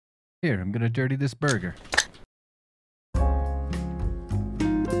Here, I'm gonna dirty this burger.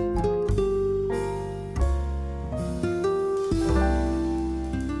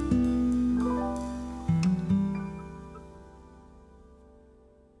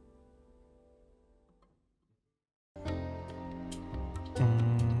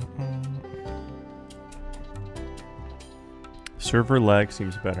 Server lag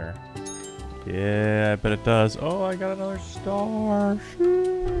seems better. Yeah, I bet it does. Oh, I got another star.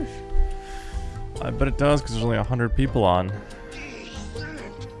 Sheesh. I bet it does because there's only 100 people on.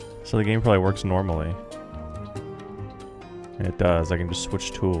 So the game probably works normally. And it does. I can just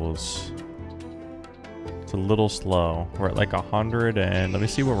switch tools. It's a little slow. We're at like 100 and... Let me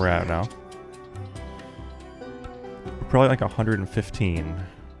see where we're at now. We're probably like 115.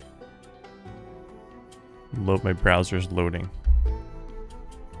 Load, my browser's loading.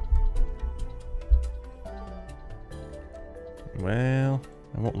 Well,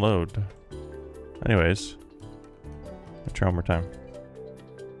 it won't load. Anyways, I'll try one more time.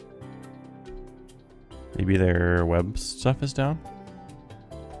 Maybe their web stuff is down?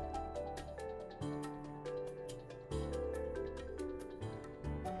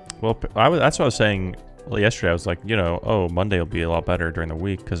 Well, that's what I was saying yesterday. I was like, you know, oh, Monday will be a lot better during the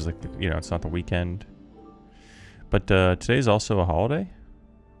week because, like, you know, it's not the weekend. But today's also a holiday,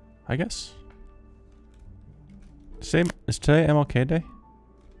 I guess. Is today MLK Day?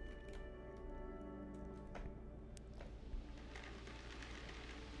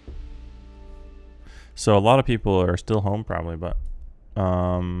 So a lot of people are still home probably, but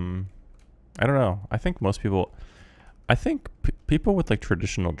I don't know. I think most people, people with like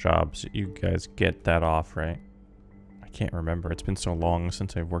traditional jobs, you guys get that off, right? I can't remember. It's been so long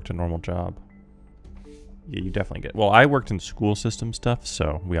since I've worked a normal job. Yeah, you definitely get. Well, I worked in school system stuff,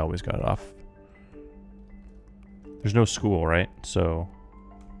 so we always got it off. There's no school, right? So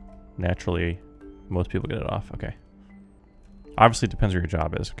naturally, most people get it off. Okay. Obviously, it depends where your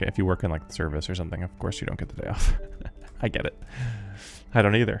job is. Okay, if you work in like the service or something, of course you don't get the day off. I get it. I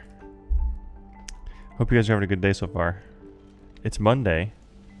don't either. Hope you guys are having a good day so far. It's Monday.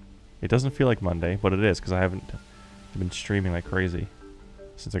 It doesn't feel like Monday, but it is because I haven't been streaming like crazy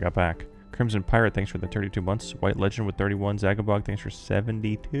since I got back. Crimson Pirate, thanks for the 32 months. White Legend with 31. Zagabog, thanks for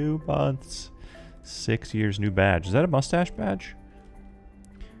 72 months. 6 years, new badge. Is that a mustache badge?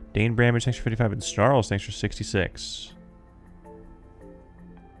 Dane Bramage, thanks for 55. And Snarls, thanks for 66.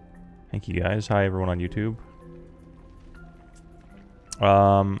 Thank you guys. Hi everyone on YouTube.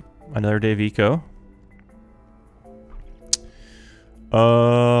 Another day of eco.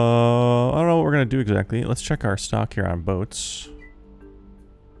 I don't know what we're gonna do exactly. Let's check our stock here on boats.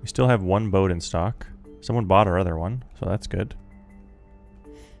 We still have one boat in stock. Someone bought our other one, so that's good.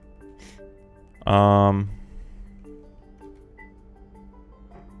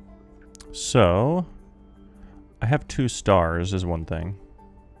 So I have 2 stars is one thing.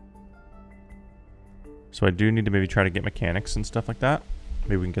 So I do need to maybe try to get mechanics and stuff like that.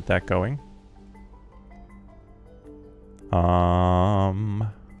 Maybe we can get that going. And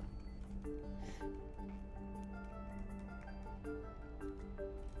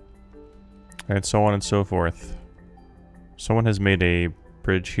so on and so forth. Someone has made a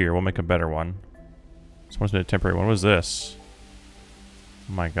bridge here. We'll make a better one. Someone's made a temporary one. What was this?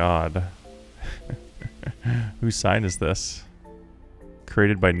 Oh my god. Whose sign is this?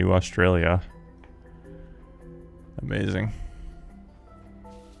 Created by New Australia. Amazing.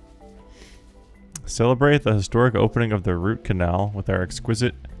 Celebrate the historic opening of the Root Canal with our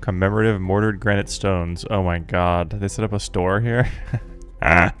exquisite commemorative mortared granite stones. Oh my god. They set up a store here?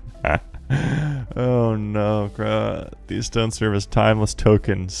 Oh no, these stones serve as timeless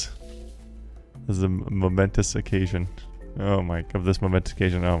tokens. This is a momentous occasion. Oh my, of this momentous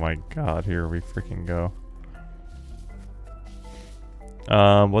occasion. Oh my god, here we freaking go.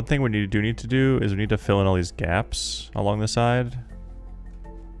 One thing we need to do is we need to fill in all these gaps along the side.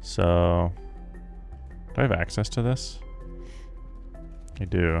 So, do I have access to this? I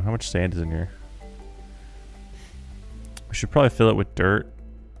do. How much sand is in here? We should probably fill it with dirt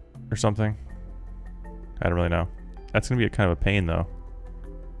or something. I don't really know. That's gonna be a kind of a pain though.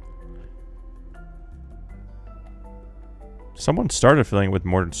 Someone started filling it with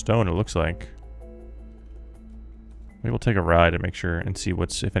mortared stone, it looks like. Maybe we'll take a ride and make sure and see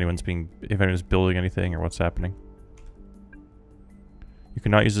if anyone's building anything or what's happening. You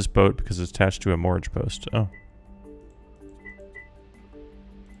cannot use this boat because it's attached to a moorage post. Oh.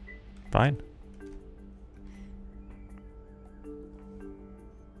 Fine.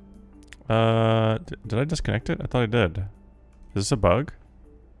 Did I disconnect it? I thought I did. Is this a bug?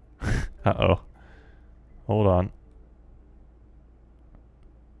 Uh-oh. Hold on.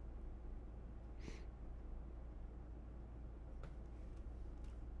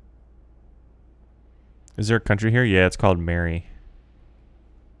 Is there a country here? Yeah, it's called Mary.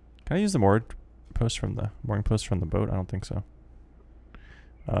 Can I use the morning post from the boat? I don't think so.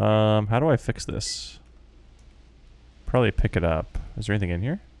 How do I fix this? Probably pick it up. Is there anything in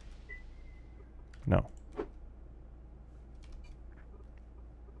here? No.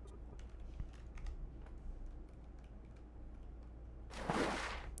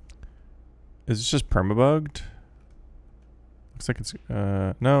 Is this just permabugged? Looks like it's,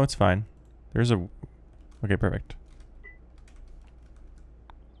 no, it's fine. There's a, okay, perfect.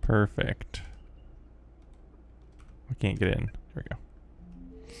 Perfect. I can't get in. There we go.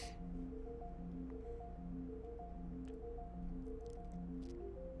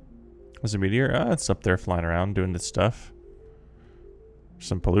 There's a meteor. Ah, it's up there flying around doing this stuff.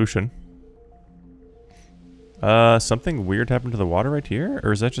 Some pollution. Something weird happened to the water right here?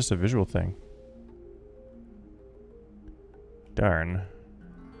 Or is that just a visual thing? Darn.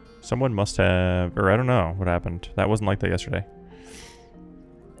 Someone must have... Or I don't know what happened. That wasn't like that yesterday.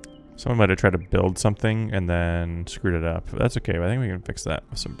 Someone might have tried to build something and then screwed it up. But that's okay. I think we can fix that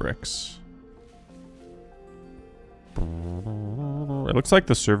with some bricks. It looks like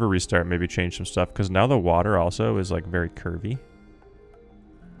the server restart maybe changed some stuff, because now the water also is like very curvy.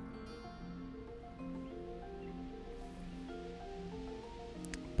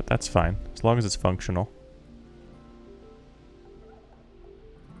 But that's fine, as long as it's functional.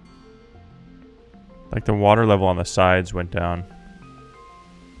 Like the water level on the sides went down.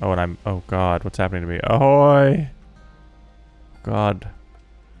 Oh, and I'm... Oh god, what's happening to me? Ahoy! God.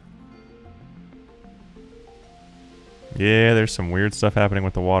 Yeah, there's some weird stuff happening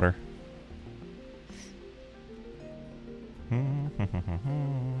with the water.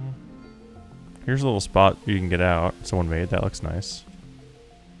 Here's a little spot you can get out. Someone made. That looks nice.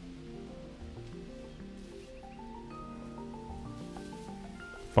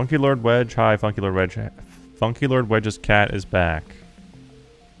 Funky Lord Wedge. Hi, Funky Lord Wedge. Funky Lord Wedge's cat is back.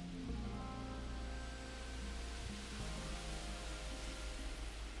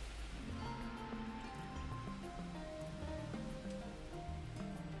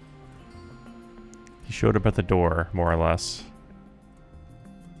 He showed up at the door, more or less.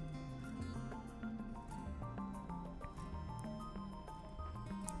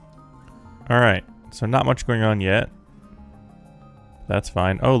 Alright, so not much going on yet. That's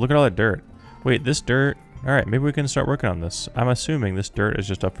fine. Oh, look at all that dirt. Wait, this dirt... Alright, maybe we can start working on this. I'm assuming this dirt is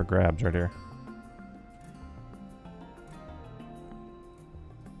just up for grabs right here.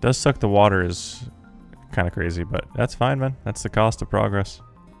 Does suck the water is kind of crazy, but that's fine, man. That's the cost of progress.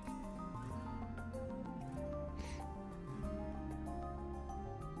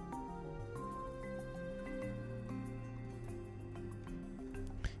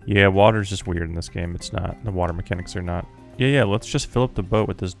 Yeah, water's just weird in this game. It's not. The water mechanics are not. Yeah, let's just fill up the boat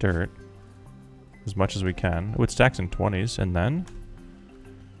with this dirt. As much as we can. Oh, it stacks in 20s, and then...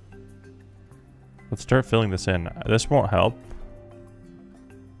 Let's start filling this in. This won't help.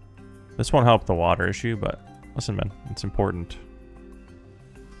 This won't help the water issue, but... Listen, man. It's important.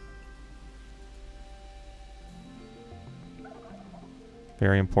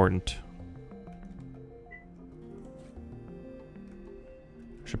 Very important.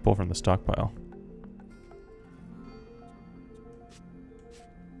 Should pull from the stockpile.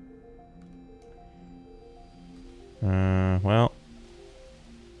 Well,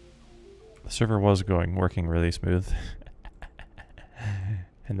 the server was working really smooth.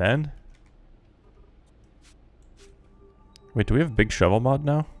 And then? Wait, do we have big shovel mod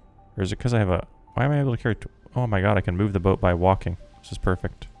now? Or is it because I have a... Why am I able to carry... Oh my god, I can move the boat by walking. This is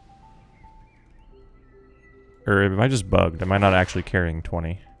perfect. Or am I just bugged? Am I not actually carrying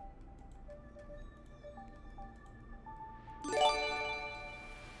 20?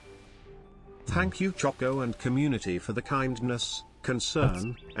 Thank you, Choco and community, for the kindness,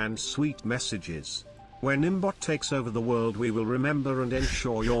 concern, and sweet messages. When Imbot takes over the world, we will remember and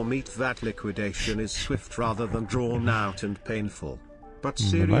ensure your meat that liquidation is swift rather than drawn out and painful. But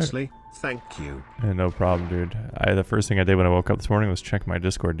seriously, thank you. Yeah, no problem, dude. The first thing I did when I woke up this morning was check my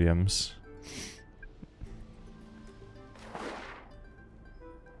Discord DMs.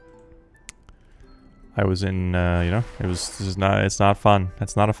 I was in, you know, it's not fun.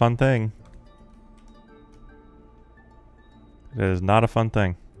 It's not a fun thing. It is not a fun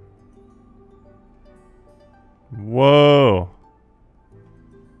thing. Whoa!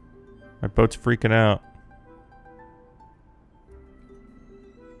 My boat's freaking out.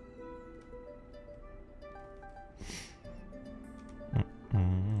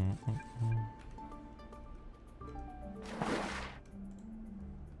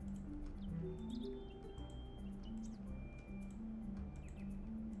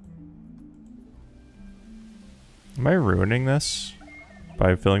 Am I ruining this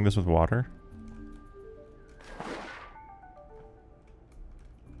by filling this with water?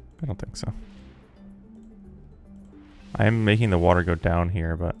 I don't think so. I am making the water go down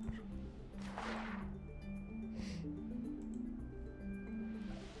here, but...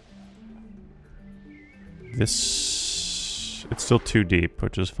 This... It's still too deep,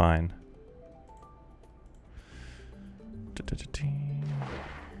 which is fine. Does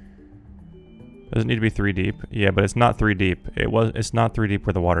it need to be 3 deep? Yeah, but it's not 3 deep. It's not 3 deep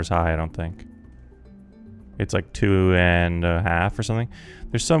where the water's high, I don't think. It's like 2.5 or something.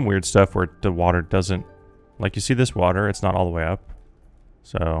 There's some weird stuff where the water doesn't... Like, you see this water, it's not all the way up.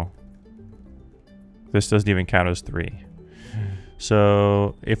 So... This doesn't even count as 3.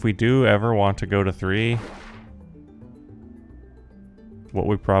 So, if we do ever want to go to 3... What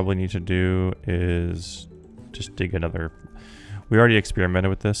we probably need to do is... Just dig another... We already experimented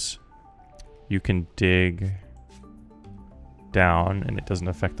with this. You can dig... down, and it doesn't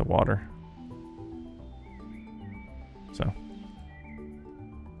affect the water. So...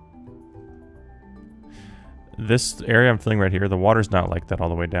 This area I'm filling right here, the water's not like that all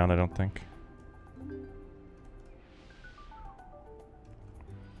the way down, I don't think.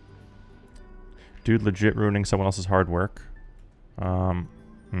 Dude legit ruining someone else's hard work.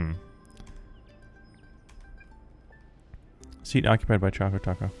 Seat occupied by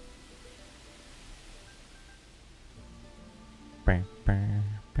chocoTaco.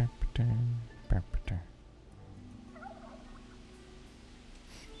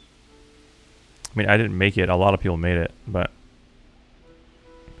 I mean, I didn't make it. A lot of people made it, but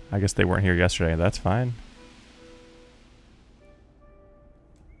I guess they weren't here yesterday. That's fine.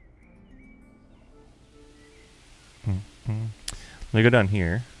 Let me go down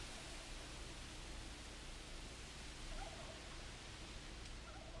here.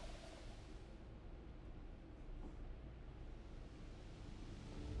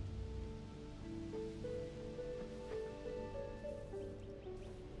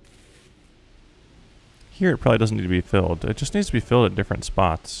 Here it probably doesn't need to be filled. It just needs to be filled at different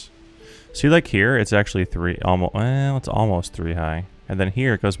spots. See, like here, it's actually 3, almost, well, it's almost 3 high. And then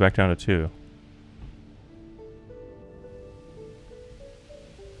here it goes back down to 2.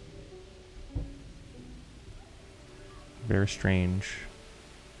 Very strange.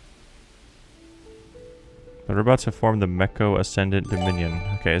 But we're about to form the Mecham Ascendant Dominion.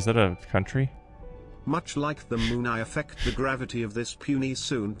 Okay, is that a country? Much like the moon, I affect the gravity of this puny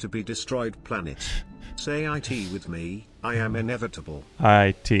soon-to-be-destroyed planet. Say IT with me, I am inevitable.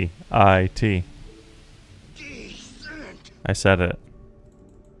 IT. I said it.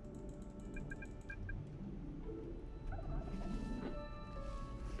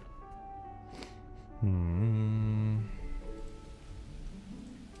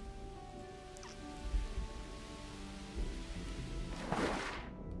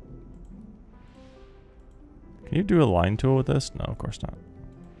 Can you do a line tool with this? No, of course not.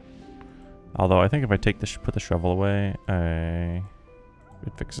 Although I think if I take the put the shovel away, it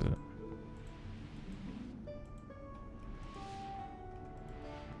fixes it.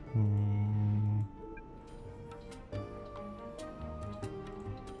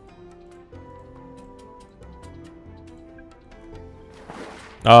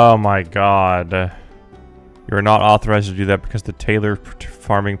 Oh my god. You're not authorized to do that because the Taylor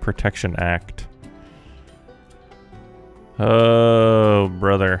Farming Protection Act. Oh,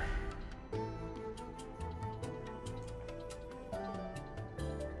 brother.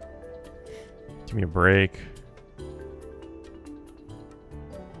 Give me a break.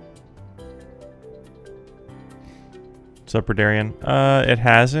 What's up, Redarian? It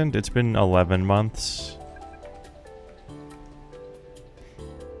hasn't. It's been 11 months.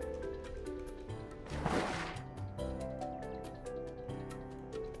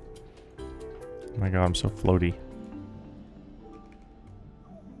 Oh my god, I'm so floaty.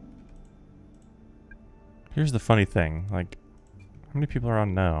 Here's the funny thing, like, how many people are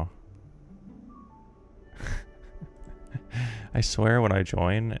on now? I swear when I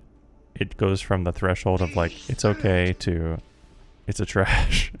join, it goes from the threshold of like, it's okay to, it's a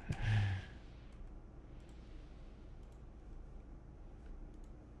trash.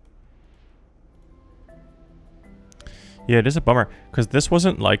 Yeah, it is a bummer, because this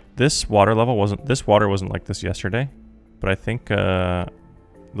wasn't like, this water wasn't like this yesterday, but I think the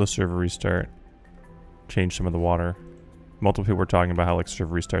server restart changed some of the water. Multiple people were talking about how like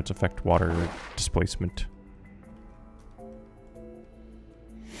server restarts affect water displacement.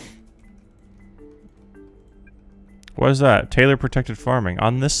 What is that? Taylor protected farming.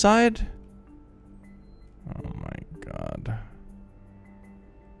 On this side? Oh my god.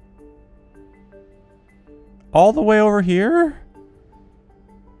 All the way over here?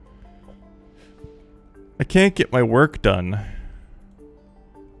 I can't get my work done.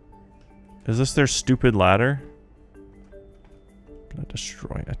 Is this their stupid ladder? I'm gonna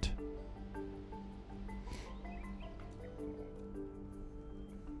destroy it.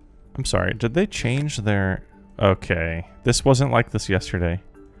 I'm sorry, did they change their... Okay, this wasn't like this yesterday.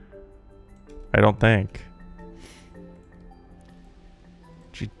 I don't think.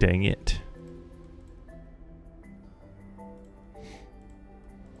 Gee, dang it.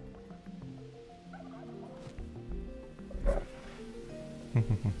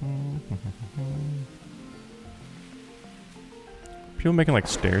 People making like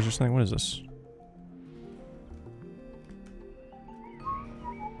stairs or something? What is this?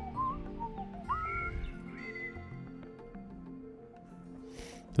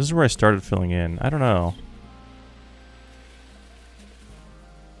 This is where I started filling in. I don't know.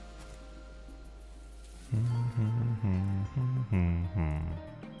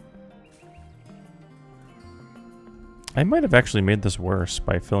 I might have actually made this worse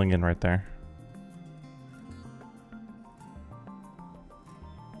by filling in right there.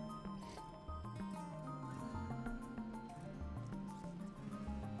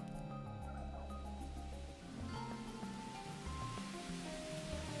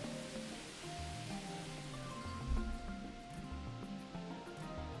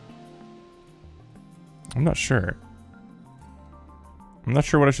 I'm not sure. I'm not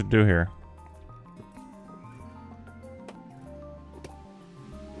sure what I should do here.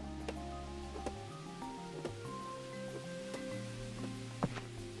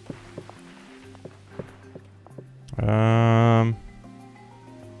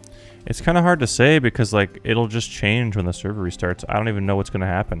 It's kind of hard to say because like it'll just change when the server restarts. I don't even know what's going to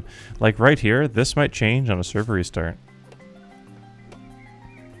happen. Like right here, this might change on a server restart.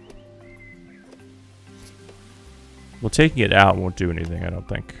 Well, taking it out won't do anything, I don't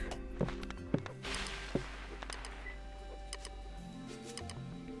think.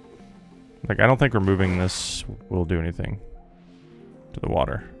 Like, I don't think removing this will do anything to the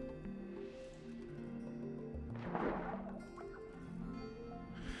water.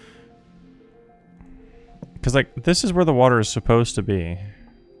 Because, like, this is where the water is supposed to be.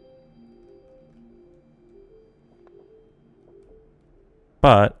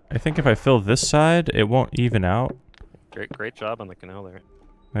 But I think if I fill this side, it won't even out. Great job on the canal there.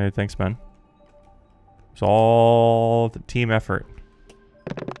 Hey, thanks, man. It's all the team effort.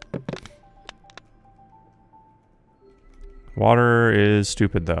 Water is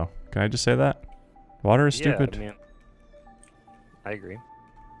stupid, though. Can I just say that? Water is stupid. I mean, I agree.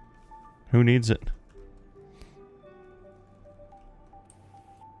 Who needs it?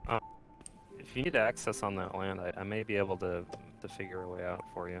 If you need access on that land, I may be able to figure a way out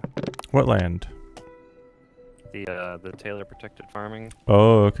for you. What land? The Taylor protected farming.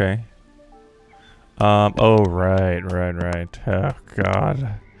 Oh, okay. Oh, right. Oh,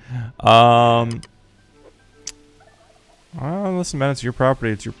 God. Listen, man, it's your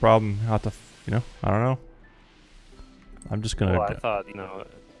property. It's your problem. How to, you know, I don't know. I'm just gonna... Well, I thought, you know,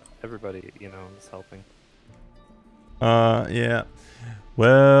 everybody, you know, is helping. Yeah.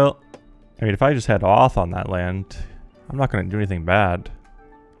 Well, I mean, if I just had off on that land, I'm not gonna do anything bad.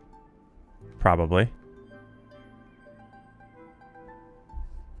 Probably.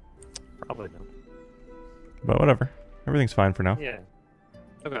 Probably not. But whatever. Everything's fine for now. Yeah.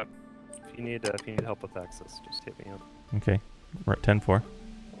 Okay. If you need help with access, just hit me up. Okay. We're at 10-4.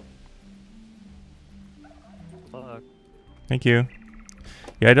 Luck. Thank you.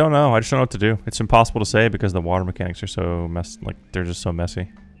 Yeah, I don't know. I just don't know what to do. It's impossible to say because the water mechanics are so they're just so messy.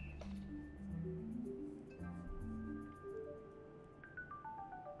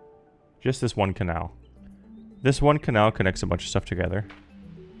 Just this one canal. This one canal connects a bunch of stuff together.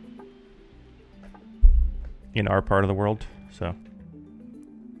 In our part of the world, so.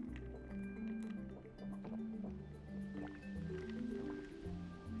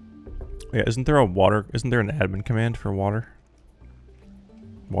 Yeah, isn't there an admin command for water?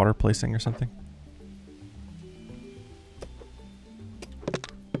 Water placing or something?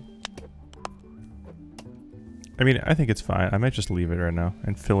 I mean, I think it's fine. I might just leave it right now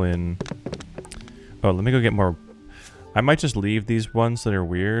and fill in... Oh, let me go get more... I might just leave these ones that are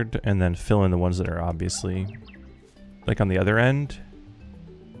weird and then fill in the ones that are obviously... Like on the other end.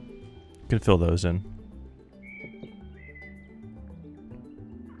 You can fill those in.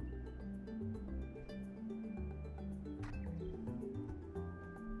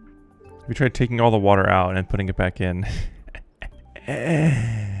 We tried taking all the water out and putting it back in.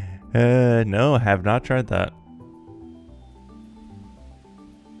 No, I have not tried that.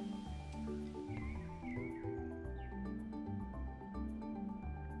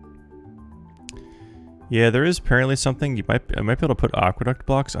 Yeah, there is apparently something I might be able to put aqueduct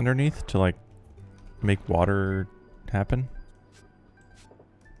blocks underneath to like make water happen.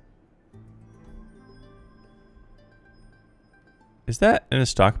 Is that in a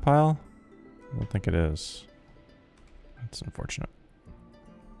stockpile? I don't think it is. That's unfortunate.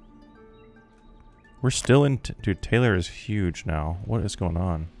 We're still in... Dude, Taylor is huge now. What is going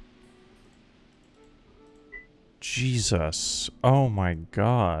on? Jesus. Oh my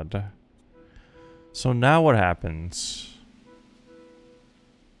god. So now what happens?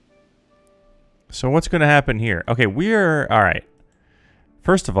 So what's going to happen here? Okay, we're... Alright.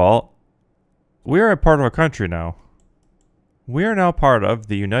 First of all, we're a part of a country now. We are now part of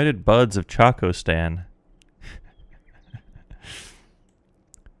the United Buds of Chocostan.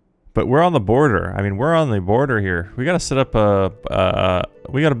 But we're on the border. I mean, we're on the border here. We gotta set up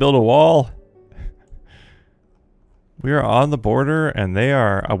we gotta build a wall. We are on the border, and they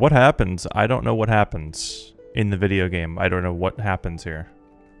are... what happens? I don't know what happens in the video game. I don't know what happens here.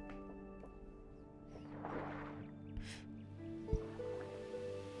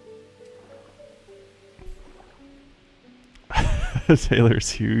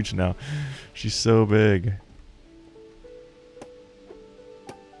 Taylor's huge now. She's so big.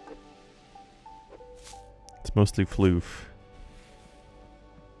 It's mostly floof.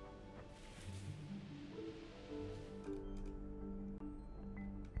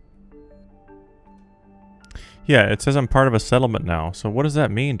 Yeah, it says I'm part of a settlement now. So what does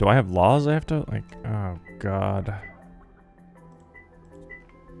that mean? Do I have laws I have to, like... Oh, God.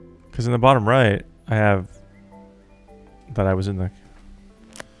 Because in the bottom right, I have... that I was in the...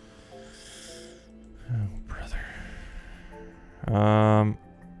 Oh, brother.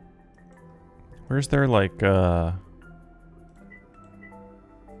 Where's their, like,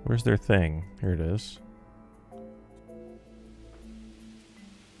 where's their thing? Here it is.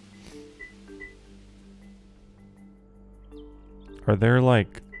 Are there,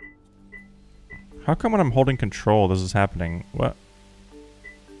 like... How come when I'm holding control this is happening? What?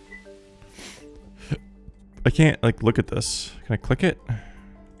 I can't, like, look at this. Can I click it?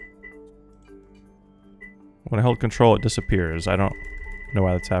 When I hold control, it disappears. I don't know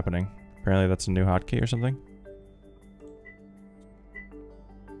why that's happening. Apparently that's a new hotkey or something.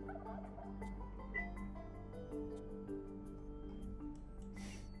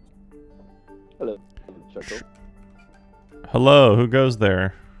 Hello, Choco. Hello, who goes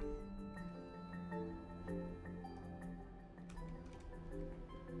there?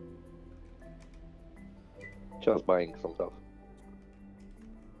 Just buying some stuff.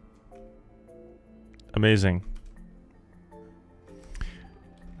 Amazing.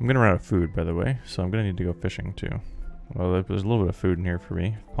 I'm gonna run out of food, by the way, so I'm gonna need to go fishing too. Well, there's a little bit of food in here for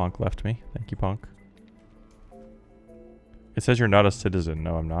me. Ponk left me. Thank you, Ponk. It says you're not a citizen.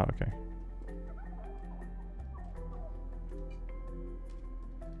 No, I'm not. Okay.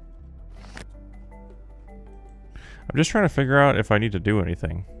 I'm just trying to figure out if I need to do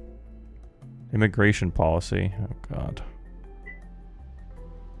anything. Immigration policy. Oh, God.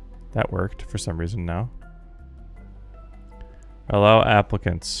 That worked for some reason now. Allow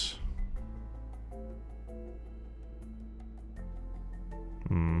applicants.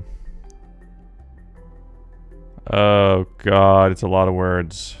 Oh, God. It's a lot of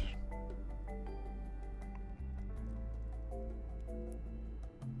words.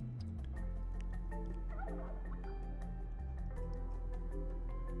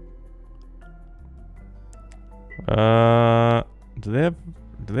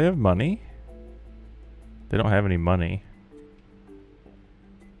 Do they have money? They don't have any money.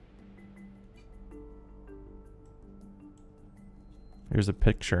 Here's a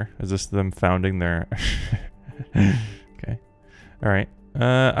picture. Is this them founding their... Okay. Alright.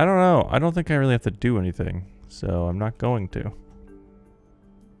 I don't know. I don't think I really have to do anything. So I'm not going to.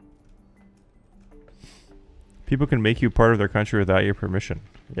 People can make you part of their country without your permission.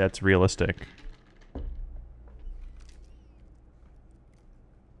 Yeah, it's realistic.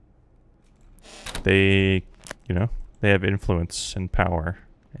 They, you know, they have influence and power.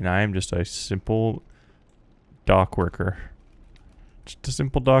 And I am just a simple dock worker. Just a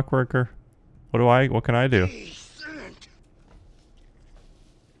simple dock worker. What can I do?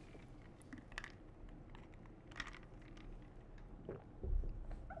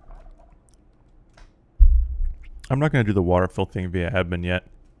 I'm not going to do the water fill thing via admin yet.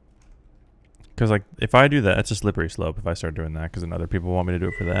 Because, like, if I do that, it's a slippery slope if I start doing that. Because then other people want me to do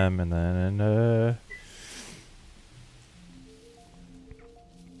it for them. And then,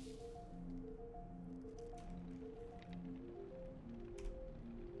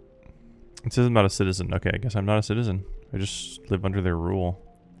 It says I'm not a citizen. Okay, I guess I'm not a citizen. I just live under their rule.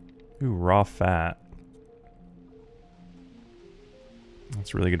 Ooh, raw fat.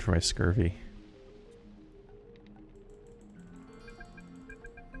 That's really good for my scurvy.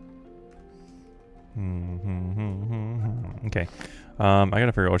 Okay. I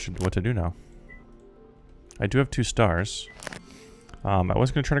gotta figure out what to do now. I do have 2 stars. I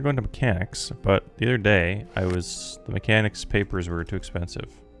was gonna try to go into mechanics, but the other day the mechanics papers were too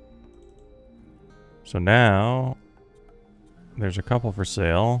expensive. So now there's a couple for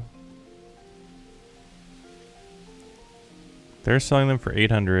sale. They're selling them for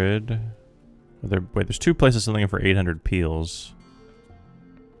 800. Wait, there's 2 places selling them for 800 peels.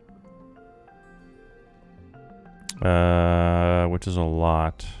 Which is a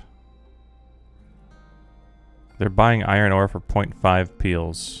lot. They're buying iron ore for 0.5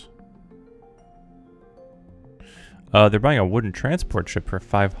 peels. They're buying a wooden transport ship for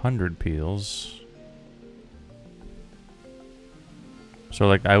 500 peels. So,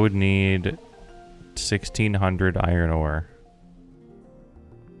 like, I would need 1,600 iron ore.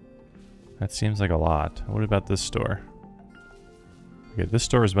 That seems like a lot. What about this store? Okay, this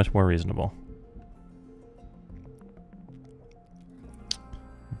store is much more reasonable.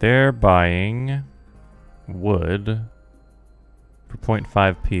 They're buying wood for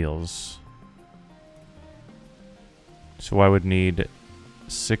 0.5 peels. So I would need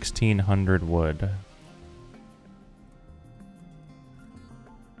 1,600 wood.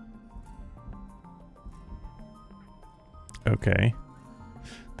 Okay.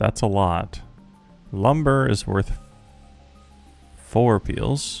 That's a lot. Lumber is worth 4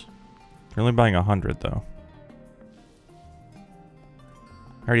 peels. You're only buying 100 though.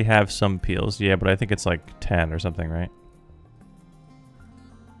 I already have some peels. Yeah, but I think it's like 10 or something, right?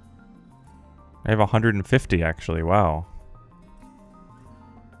 I have 150 actually. Wow.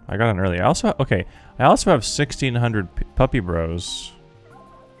 I got on early. I also have 1,600 puppy bros.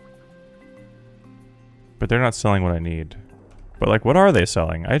 But they're not selling what I need. But like, what are they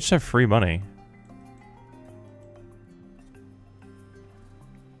selling? I just have free money.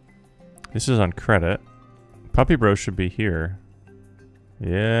 This is on credit. Puppy bros should be here.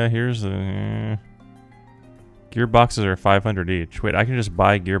 Yeah, here's the... gearboxes are 500 each. Wait, I can just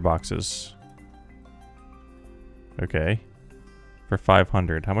buy gearboxes. Okay. For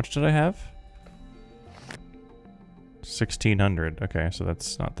 500. How much did I have? 1,600. Okay, so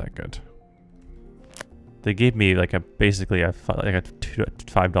that's not that good. They gave me like basically a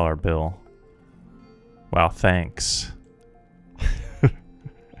 $5 bill. Wow, thanks.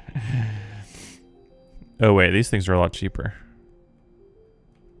 Oh wait, these things are a lot cheaper.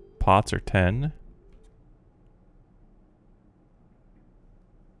 Pots are 10.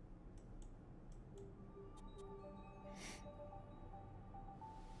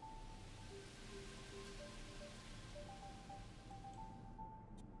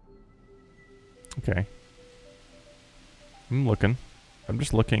 Okay. I'm looking. I'm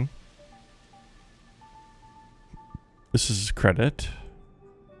just looking. This is credit.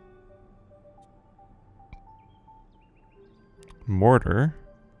 Mortar.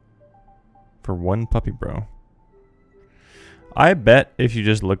 For 1 puppy bro. I bet if you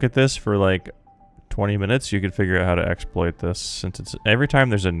just look at this for like 20 minutes, you could figure out how to exploit this. Since it's every time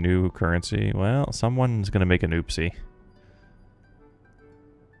there's a new currency, well, someone's gonna make an oopsie.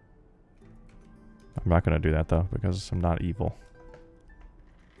 I'm not gonna do that though, because I'm not evil.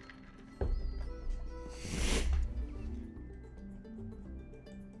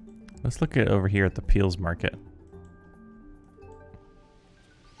 Let's look at over here at the peels market.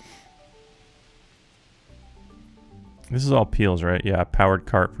 This is all peels, right? Yeah, powered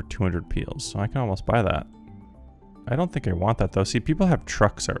cart for 200 peels. So I can almost buy that. I don't think I want that though. See, people have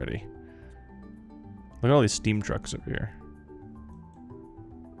trucks already. Look at all these steam trucks over here.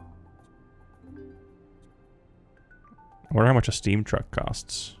 I wonder how much a steam truck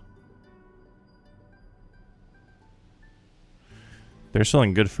costs. They're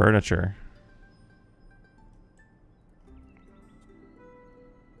selling good furniture.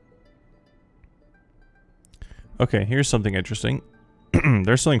 Okay, here's something interesting.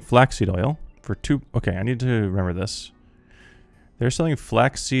 They're selling flaxseed oil for okay, I need to remember this. They're selling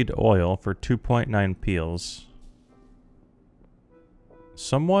flaxseed oil for 2.9 peels.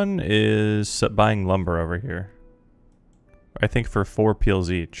 Someone is buying lumber over here. I think for 4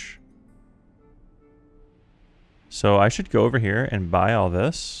 peels each. So I should go over here and buy all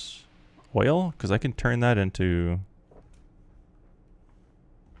this oil, because I can turn that into...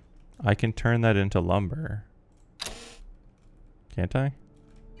 I can turn that into lumber. Can't I?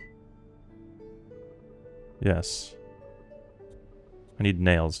 Yes. I need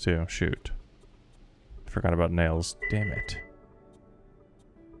nails too. Shoot. Forgot about nails. Damn it.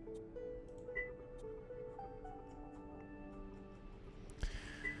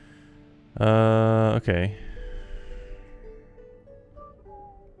 Okay.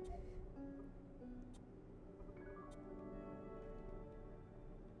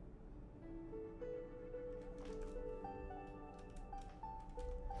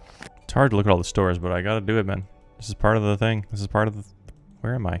 It's hard to look at all the stores, but I gotta do it, man. This is part of the thing. This is part of the...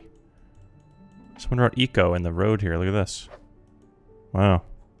 Where am I? Someone wrote eco in the road here. Look at this. Wow.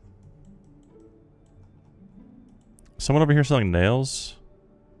 Someone over here selling nails?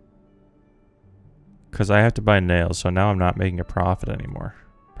 Because I have to buy nails, so now I'm not making a profit anymore.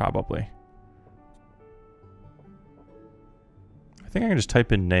 Probably. I think I can just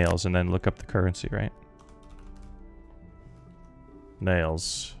type in nails and then look up the currency, right?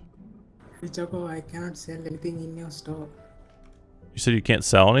 Nails. Choco, I cannot sell anything in your store. You said you can't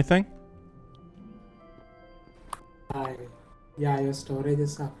sell anything? Yeah, your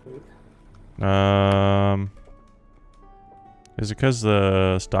storages are full. Is it because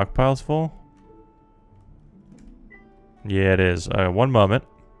the stockpile's full? Yeah, it is. 1 moment.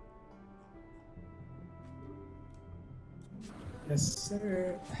 Yes,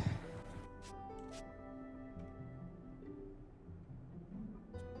 sir.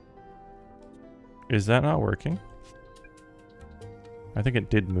 Is that not working? I think it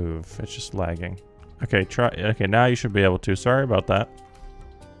did move. It's just lagging. Okay, try. Okay, now you should be able to. Sorry about that.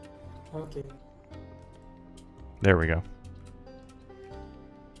 Okay. There we go.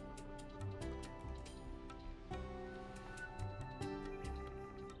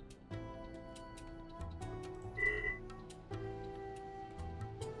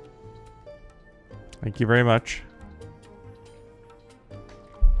 Thank you very much.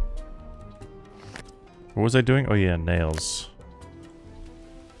 What was I doing? Oh yeah, nails.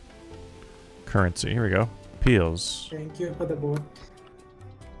 Currency. Here we go. Peels. Thank you for the board.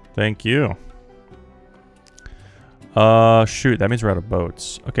 Thank you. Shoot, that means we're out of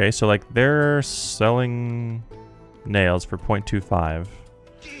boats. Okay, so like they're selling nails for 0.25.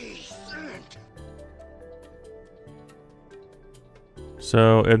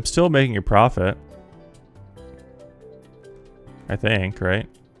 So I'm still making a profit. I think, right?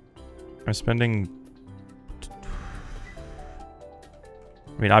 I'm spending...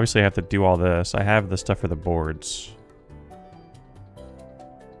 I mean, obviously I have to do all this. I have the stuff for the boards.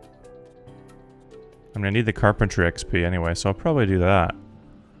 I mean, I need the carpentry XP anyway, so I'll probably do that.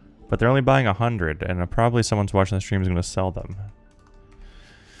 But they're only buying 100, and probably someone's watching the stream is going to sell them.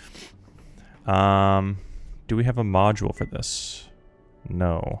 Do we have a module for this?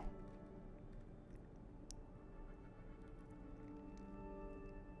 No.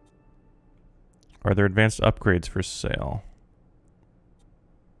 Are there advanced upgrades for sale?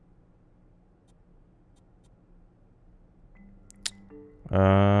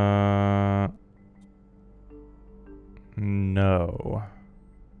 No.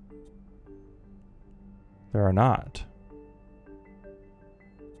 There are not.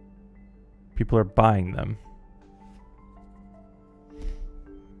 People are buying them.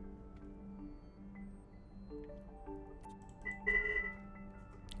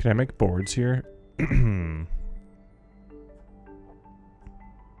 Can I make boards here?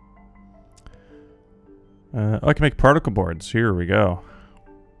 Oh, I can make particle boards. Here we go.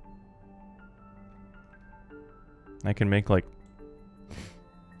 I can make like...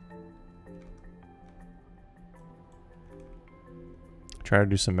 Try to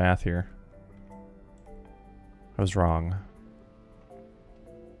do some math here. I was wrong.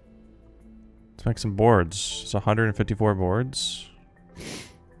 Let's make some boards. It's 154 boards.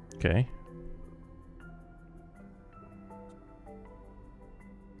 Okay.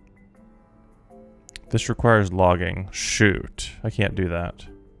 This requires logging. Shoot. I can't do that.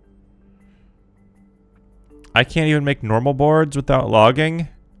 I can't even make normal boards without logging?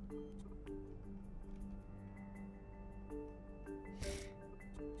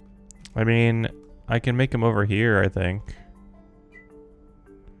 I mean, I can make them over here, I think.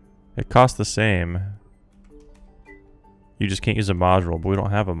 It costs the same. You just can't use a module, but we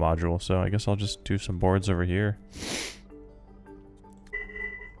don't have a module, so I guess I'll just do some boards over here.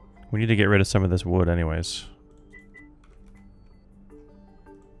 We need to get rid of some of this wood anyways.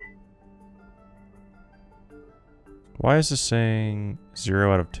 Why is this saying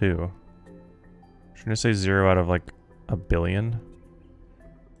 0 out of 2? Shouldn't it say 0 out of like a billion?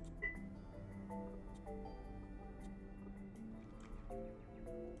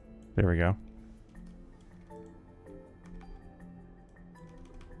 There we go.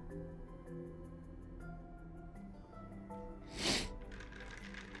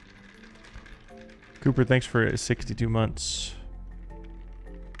 Cooper, thanks for 62 months.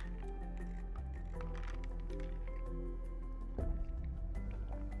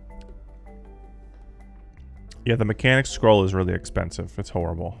 Yeah, the mechanic scroll is really expensive. It's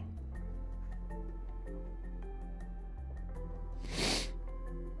horrible.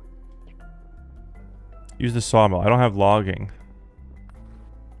 Use the sawmill. I don't have logging.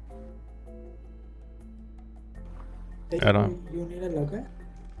 I don't. You need a logger?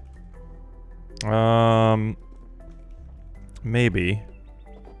 Maybe.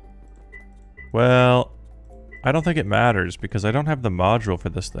 Well, I don't think it matters because I don't have the module for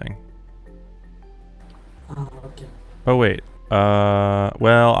this thing. Ah, okay. Oh wait.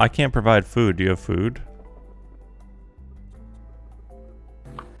 Well, I can't provide food. Do you have food?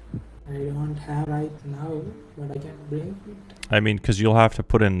 I don't have right now, but I can bring it. I mean, because you'll have to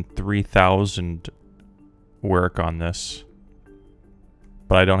put in 3,000 work on this.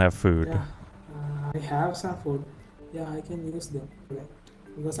 But I don't have food. Yeah, I have some food. Yeah, I can use them for that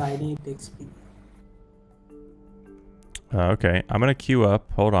because I need XP. Okay, I'm gonna queue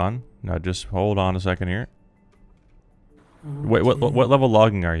up. Hold on. Now just hold on a second here. Wait, what level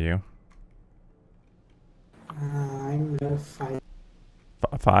logging are you? I'm level 5.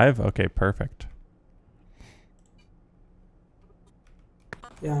 5? Okay, perfect.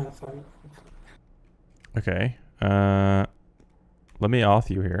 Yeah, 5. Okay. Let me auth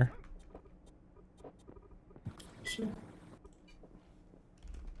you here. Sure.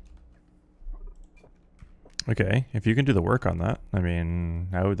 Okay, if you can do the work on that, I mean,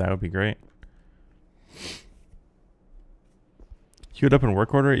 that would be great. Queued up in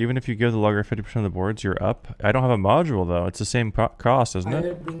work order, even if you give the logger 50% of the boards, you're up. I don't have a module though. It's the same cost, isn't I it?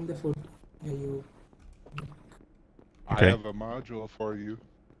 will bring the food. Yeah, you. Okay. I have a module for you.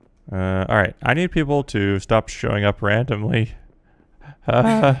 Alright. I need people to stop showing up randomly.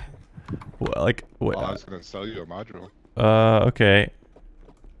 Well, like, Well, I was gonna sell you a module. okay.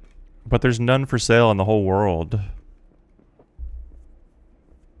 But there's none for sale in the whole world.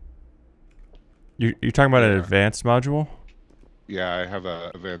 You're talking about an advanced module? Yeah, I have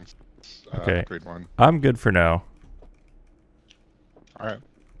a advanced Okay. grade 1. I'm good for now. Alright.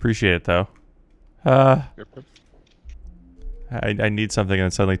 Appreciate it though. Yep. I need something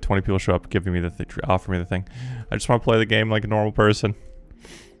and suddenly 20 people show up giving me the offer me the thing. I just want to play the game like a normal person.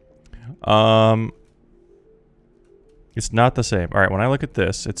 It's not the same. Alright, when I look at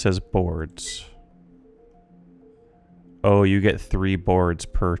this, it says boards. Oh, you get 3 boards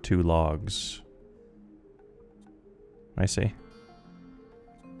per 2 logs. I see.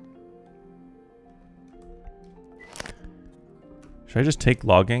 Should I just take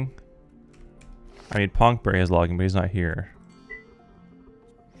logging? I mean, Ponkberry has logging, but he's not here.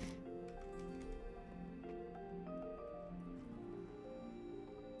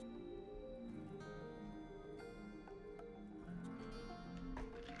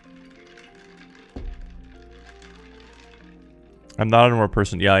 I'm not a normal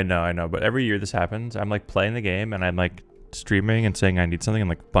person. Yeah, I know. But every year this happens. I'm like playing the game and I'm like streaming and saying I need something and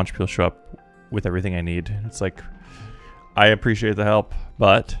like a bunch of people show up with everything I need. It's like, I appreciate the help,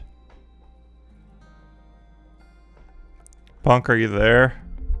 but... Punk, are you there?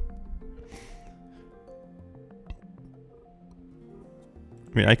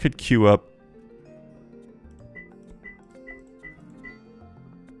 I mean, I could queue up.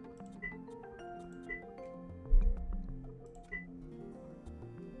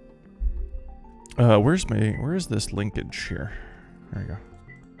 Where's this linkage here? There you go.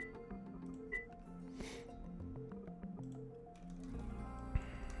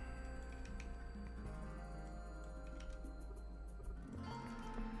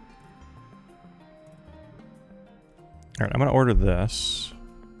 Alright, I'm gonna order this.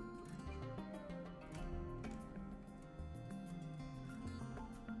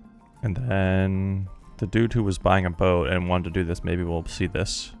 And then the dude who was buying a boat and wanted to do this, maybe we'll see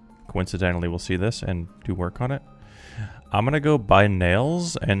this. Coincidentally, we'll see this and do work on it. I'm gonna go buy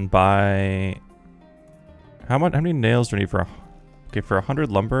nails and buy... How many nails do I need for... Okay, for 100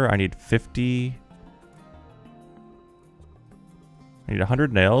 lumber, I need 50... I need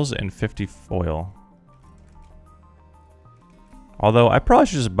 100 nails and 50 oil. Although, I probably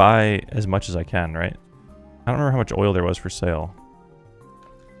should just buy as much as I can, right? I don't remember how much oil there was for sale.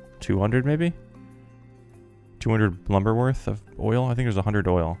 200 maybe? 200 lumber worth of oil? I think there's 100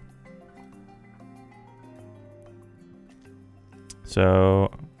 oil.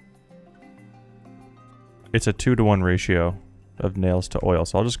 So... It's a 2-to-1 ratio of nails to oil.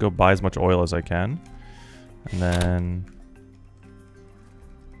 So I'll just go buy as much oil as I can. And then...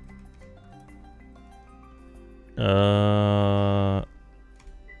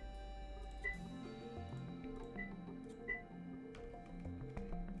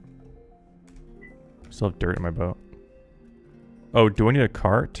 Still have dirt in my boat. Oh, do I need a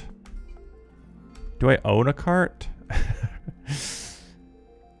cart? Do I own a cart?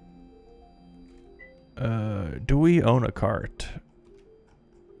 Do we own a cart?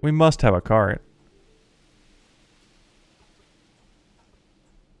 We must have a cart.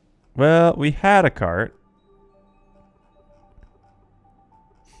 Well, we had a cart.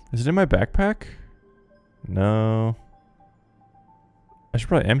 Is it in my backpack? No. I should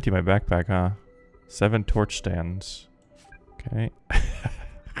probably empty my backpack, huh? 7 torch stands. Okay.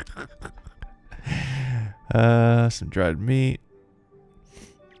 Some dried meat.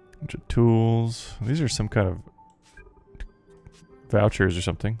 Bunch of tools. These are some kind of vouchers or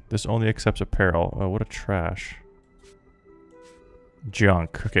something. This only accepts apparel. Oh, what a trash.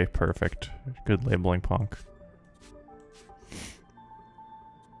 Junk. Okay, perfect. Good labeling, Punk.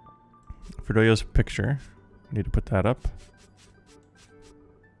 Fredoyo's picture. Need to put that up.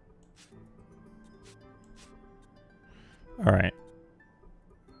 Alright.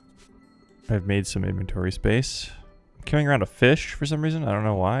 I've made some inventory space. I'm carrying around a fish for some reason. I don't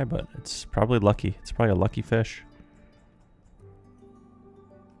know why, but it's probably lucky. It's probably a lucky fish.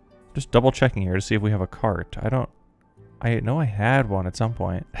 Just double checking here to see if we have a cart. I know I had one at some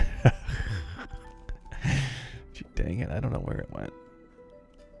point. Gee, dang it. I don't know where it went.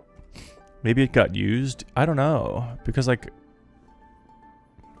 Maybe it got used. I don't know. Because, like,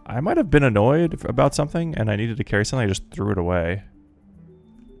 I might have been annoyed about something and I needed to carry something. I just threw it away.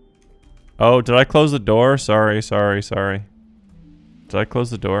 Oh, did I close the door? Sorry. Did I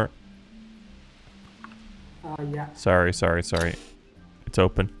close the door? Yeah. Sorry. It's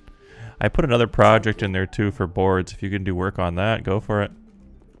open. I put another project in there too for boards. If you can do work on that, go for it.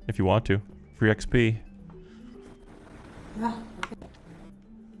 If you want to. Free XP. Yeah. Okay.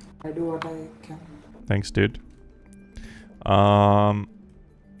 I do what I can. Thanks, dude. Free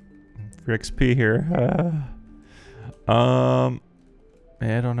XP here.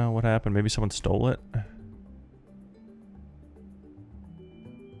 I don't know what happened. Maybe someone stole it.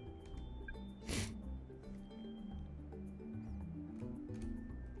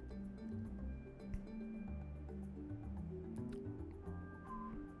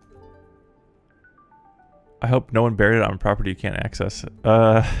 I hope no one buried it on property you can't access.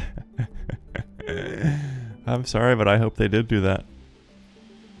 I'm sorry, but I hope they did do that.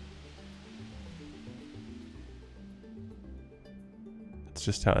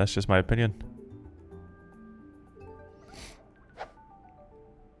 That's just my opinion.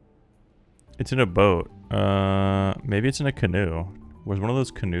 It's in a boat. Maybe it's in a canoe. Was one of those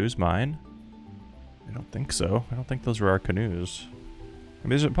canoes mine? I don't think so. I don't think those were our canoes. I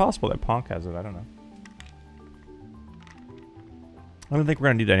mean, is it possible that Ponk has it? I don't know. I don't think we're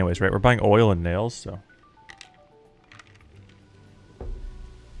gonna need it anyways, right? We're buying oil and nails, so.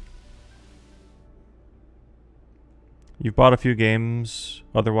 You've bought a few games,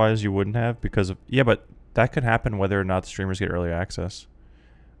 otherwise you wouldn't have because of... Yeah, but that could happen whether or not the streamers get early access.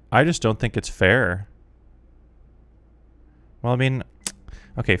 I just don't think it's fair. Well, I mean...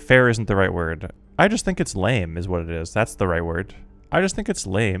 Okay, fair isn't the right word. I just think it's lame is what it is. That's the right word. I just think it's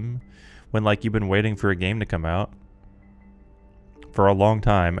lame when, like, you've been waiting for a game to come out for a long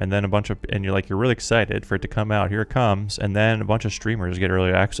time, and then and you're really excited for it to come out. Here it comes, and then a bunch of streamers get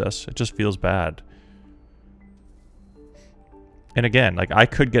early access. It just feels bad. And again, like, I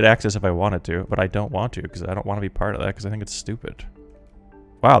could get access if I wanted to, but I don't want to because I don't want to be part of that because I think it's stupid.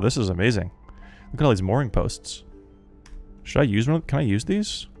 Wow, this is amazing. Look at all these mooring posts. Should I use one? Can I use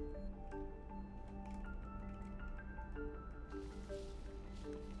these?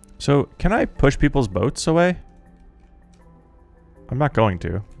 So, can I push people's boats away? I'm not going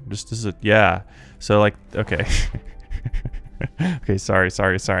to. This is a... Yeah. So, like, okay. Okay, sorry.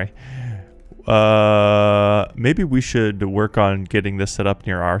 Maybe we should work on getting this set up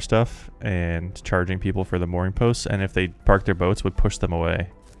near our stuff and charging people for the mooring posts, and if they park their boats, would push them away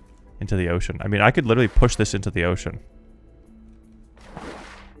into the ocean. I mean, I could literally push this into the ocean.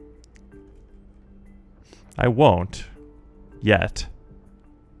 I won't. Yet.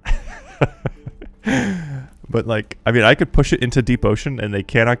 But, like, I mean, I could push it into deep ocean and they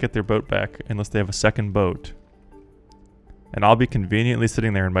cannot get their boat back unless they have a second boat. And I'll be conveniently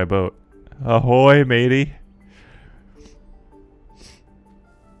sitting there in my boat. Ahoy, matey.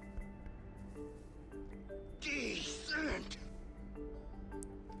 Decent.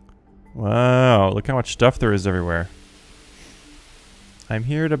 Wow, look how much stuff there is everywhere. I'm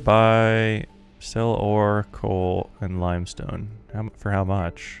here to buy, sell ore, coal, and limestone. For how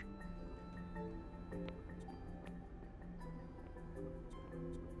much?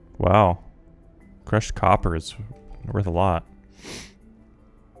 Wow. Crushed copper is worth a lot.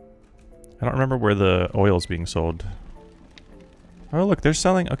 I don't remember where the oil is being sold. Oh, look, they're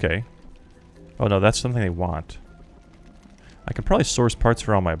selling... Okay. Oh no, that's something they want. I can probably source parts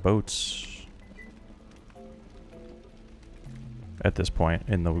for all my boats at this point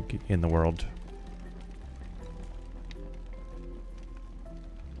in the world.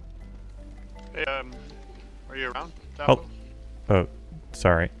 Hey, are you around? Oh, oh,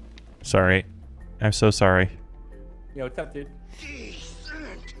 sorry, sorry. I'm so sorry. Yo, what's up, dude?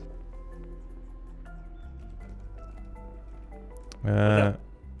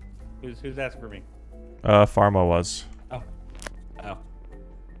 Who's asking for me? Pharma was. Oh. Oh. I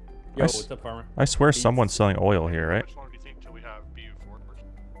Yo, what's up, farmer? I swear someone's selling oil here, right? How much longer do you think till we have BU4?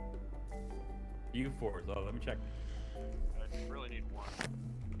 U4s. Oh, let me check. I really need one.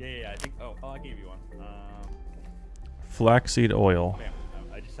 Yeah, I think. Oh, I gave you one. Flaxseed oil. Bam.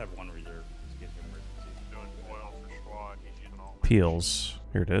 I just have one reserve. Just in case of emergency. Doing oil for squad. He's using all. Peels.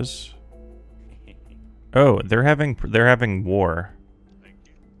 Here it is. Oh, they're having war. Thank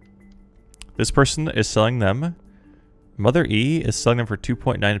you. This person is selling them. Mother E is selling them for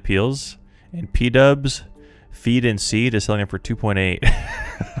 2.9 peels, and P-Dubs Feed and Seed is selling them for 2.8.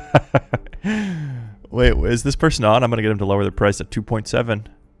 Wait, is this person on? I'm gonna get him to lower the price at 2.7.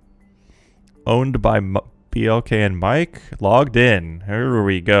 Owned by BLK and Mike. Logged in. Here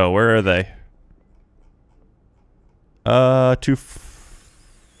we go. Where are they?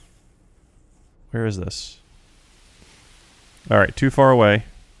 Where is this? Alright, too far away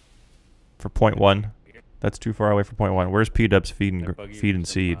for 0.1. That's too far away for 0.1. Where's P-Dub's feed and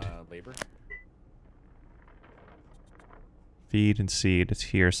seed? Labor. Feed and seed. It's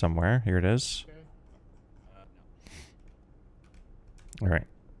here somewhere. Here it is. Alright.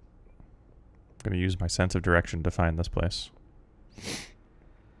 I'm going to use my sense of direction to find this place.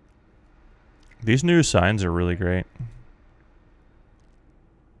 These new signs are really great.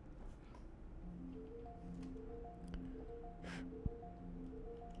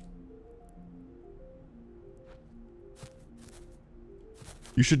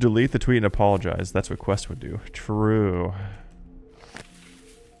 You should delete the tweet and apologize. That's what Quest would do. True.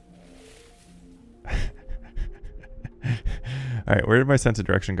 Alright, where did my sense of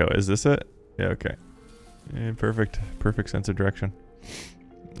direction go? Is this it? Yeah, okay. Yeah, perfect. Perfect sense of direction.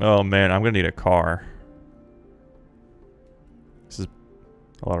 Oh man, I'm gonna need a car. This is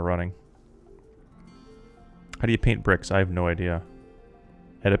a lot of running. How do you paint bricks? I have no idea.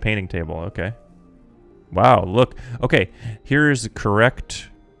 At a painting table, okay. Wow, look. Okay, here is the correct,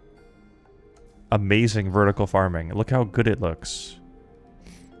 amazing vertical farming. Look how good it looks.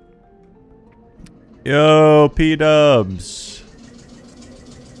 Yo, P-Dubs.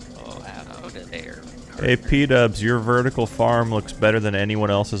 Oh, out of there. Hey, P-Dubs, your vertical farm looks better than anyone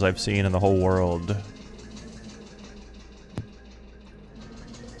else's I've seen in the whole world.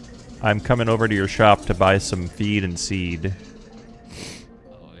 I'm coming over to your shop to buy some feed and seed.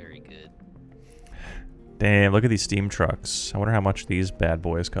 Damn, look at these steam trucks. I wonder how much these bad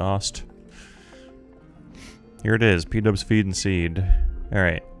boys cost. Here it is, P-Dub's Feed and Seed.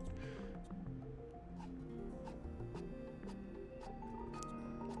 Alright.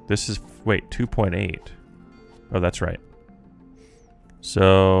 This is, wait, 2.8. Oh, that's right.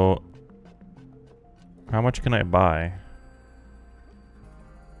 So, how much can I buy?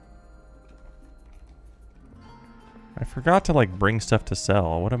 I forgot to, like, bring stuff to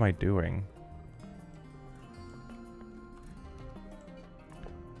sell. What am I doing?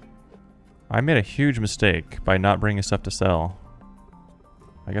 I made a huge mistake by not bringing stuff to sell.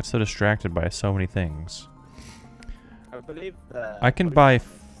 I got so distracted by so many things. I believe I can buy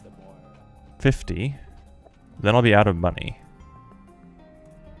 50. Then I'll be out of money.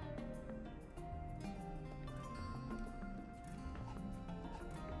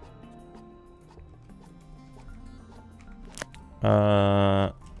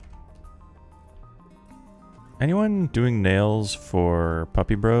 Anyone doing nails for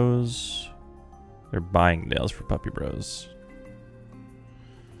Puppy Bros? They're buying nails for Puppy Bros.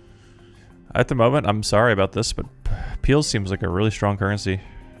 At the moment, I'm sorry about this, but Peels seems like a really strong currency.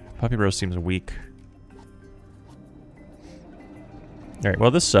 Puppy Bros seems weak. Alright,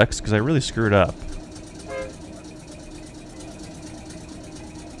 well this sucks because I really screwed up.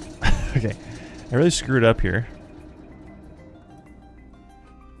 Okay, I really screwed up here.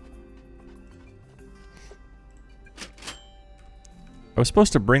 I was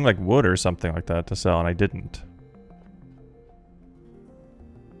supposed to bring like wood or something like that to sell, and I didn't.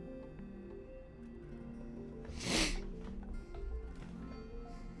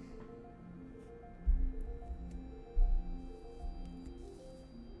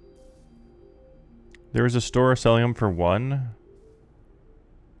 There was a store selling them for 1.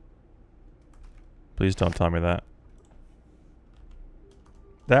 Please don't tell me that.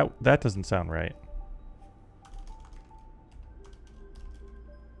 That doesn't sound right.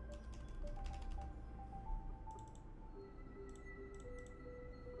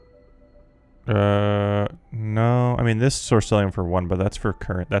 No. I mean, this store's selling for 1, but that's for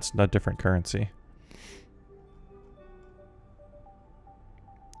current. That's not different currency.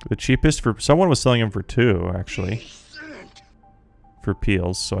 The cheapest for someone was selling them for 2, actually. For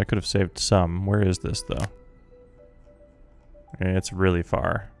peels, so I could have saved some. Where is this though? It's really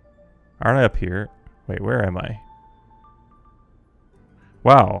far. Aren't I up here? Wait, where am I?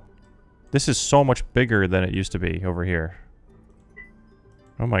 Wow. This is so much bigger than it used to be over here.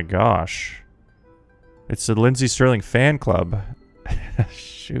 Oh my gosh. It's the Lindsey Sterling fan club.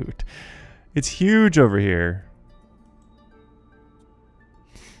 Shoot. It's huge over here.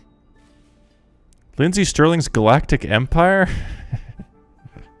 Lindsey Sterling's Galactic Empire?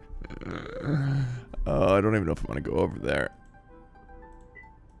 Oh, I don't even know if I want to go over there.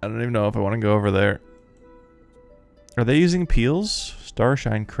 I don't even know if I want to go over there. Are they using peels?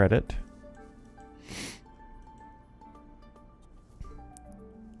 Starshine credit.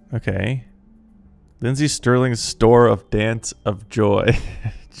 Okay. Lindsey Sterling's store of dance of joy.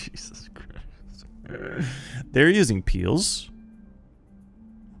 Jesus Christ. They're using peels.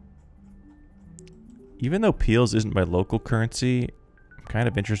 Even though peels isn't my local currency, I'm kind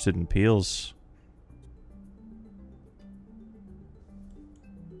of interested in peels.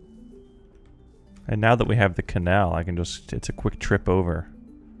 And now that we have the canal, I can just, it's a quick trip over.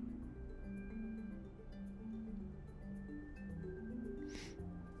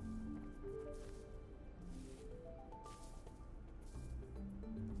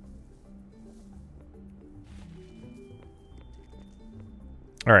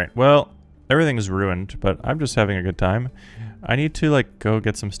 Alright, well, everything is ruined, but I'm just having a good time. I need to, like, go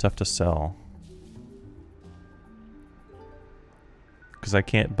get some stuff to sell. Because I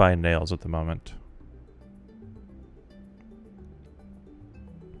can't buy nails at the moment.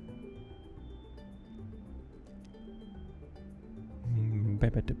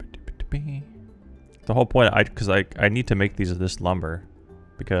 The whole point, because I need to make this lumber,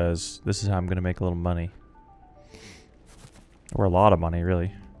 because this is how I'm going to make a little money. Or a lot of money,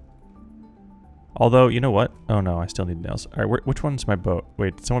 really. Although, you know what? Oh no, I still need nails. Alright, which one's my boat?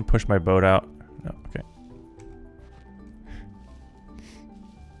 Wait, did someone push my boat out? No, okay.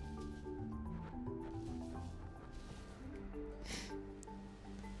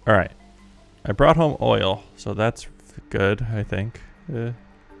 Alright. I brought home oil, so that's good, I think.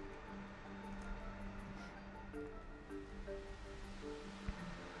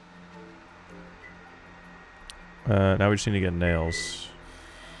 Now we just need to get nails.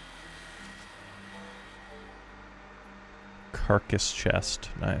 Carcass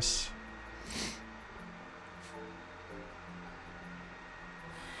chest. Nice.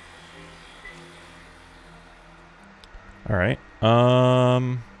 Alright.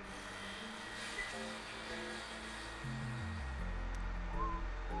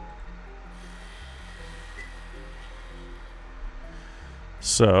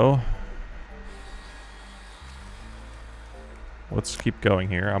 So let's keep going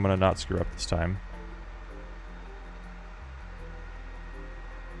here. I'm gonna not screw up this time.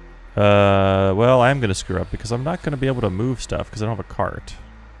 Well, I'm gonna screw up because I'm not gonna be able to move stuff because I don't have a cart.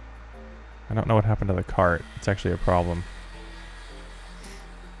 I don't know what happened to the cart. It's actually a problem.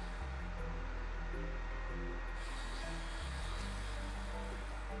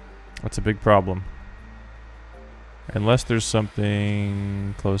 That's a big problem. Unless there's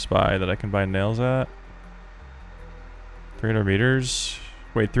something close by that I can buy nails at. 300 meters?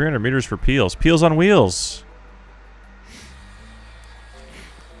 Wait, 300 meters for peels. Peels on wheels!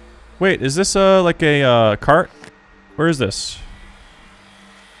 Wait, is this like a cart? Where is this?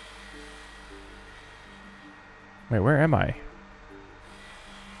 Wait, where am I?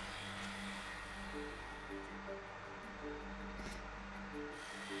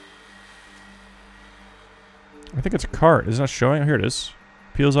 I think it's a cart. It's not showing. Oh, here it is.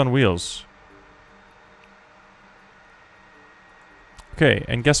 Peels on wheels. Okay,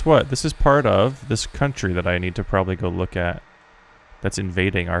 and guess what? This is part of this country that I need to probably go look at. That's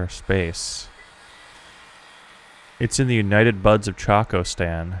invading our space. It's in the United Buds of Choco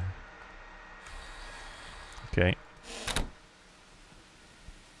Stan. Okay.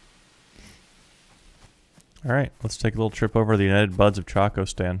 Alright, let's take a little trip over the United Buds of Choco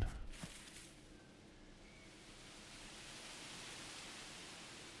Stan.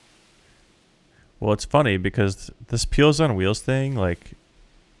 Well, it's funny because this Peels on Wheels thing, like,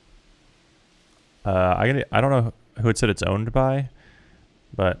 I don't know who it said it's owned by,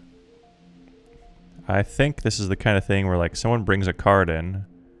 but I think this is the kind of thing where like someone brings a cart in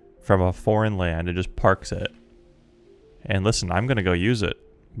from a foreign land and just parks it. And listen, I'm gonna go use it,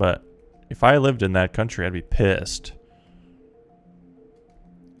 but if I lived in that country, I'd be pissed.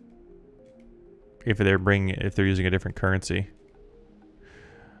 If they're using a different currency.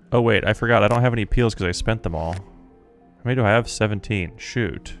 Oh wait, I forgot. I don't have any peels because I spent them all. How many do I have? 17.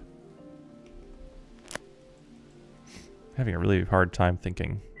 Shoot. Having a really hard time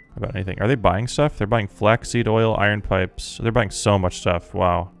thinking about anything. Are they buying stuff? They're buying flaxseed oil, iron pipes. They're buying so much stuff.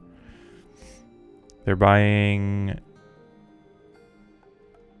 Wow. They're buying...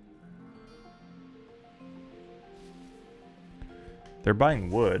 They're buying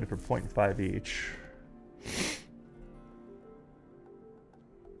wood for 0.5 each.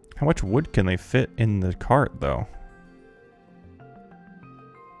 How much wood can they fit in the cart, though?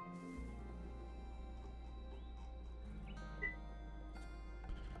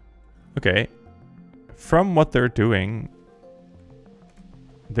 Okay. From what they're doing,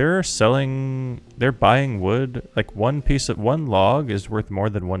 they're buying wood. Like one log is worth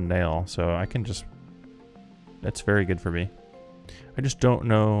more than one nail. So I can just, that's very good for me. I just don't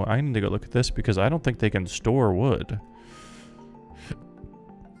know. I need to go look at this because I don't think they can store wood.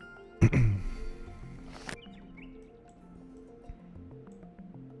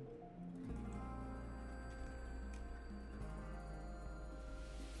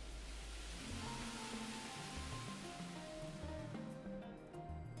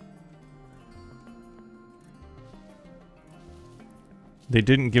 They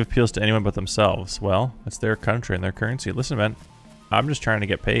didn't give peels to anyone but themselves. Well, it's their country and their currency. Listen, man, I'm just trying to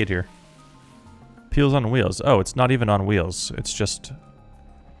get paid here. Peels on wheels. Oh, it's not even on wheels. It's just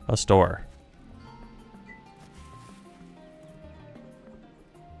a store.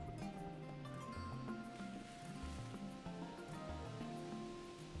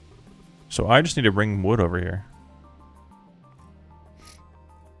 So I just need to bring wood over here.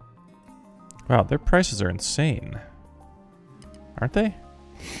 Wow, their prices are insane. Aren't they?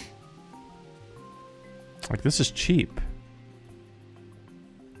 Like, this is cheap.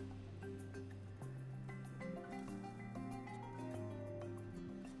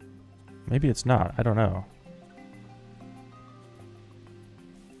 Maybe it's not. I don't know.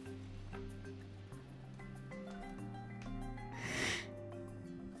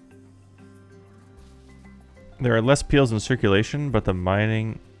 There are less peels in circulation, but the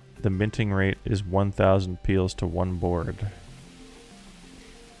minting rate is 1,000 peels to one board.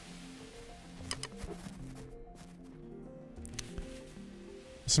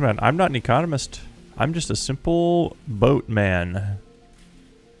 Listen, man, I'm not an economist. I'm just a simple boatman.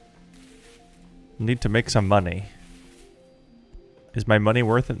 Need to make some money. Is my money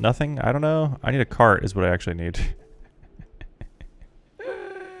worth it? Nothing? I don't know. I need a cart is what I actually need.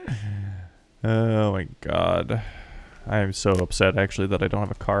 Oh my god. I am so upset actually that I don't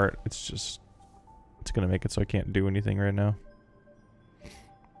have a cart. It's just... It's gonna make it so I can't do anything right now.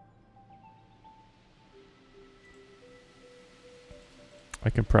 I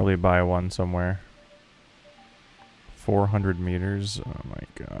could probably buy one somewhere. 400 meters. Oh my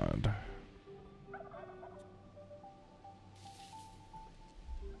god.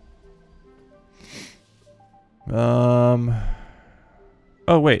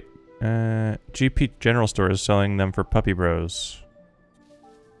 Oh wait. GP General Store is selling them for Puppy Bros.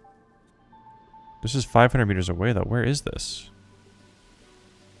 This is 500 meters away though. Where is this?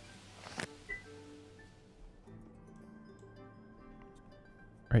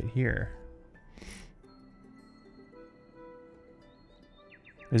 Right here.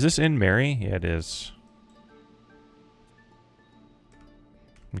 Is this in Mary? Yeah, it is.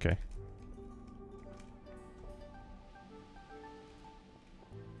 Okay.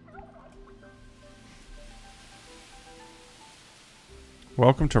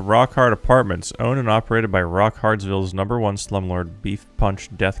 Welcome to Rock Hard Apartments, owned and operated by Rock Hardsville's #1 slumlord, Beef Punch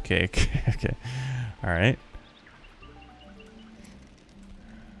Death Cake. Okay. Alright.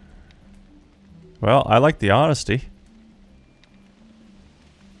 Well, I like the honesty.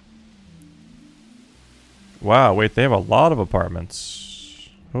 Wow, wait, they have a lot of apartments.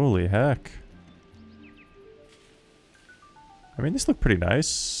 Holy heck. I mean, these look pretty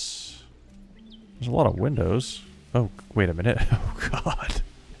nice. There's a lot of windows. Oh, wait a minute. Oh, God.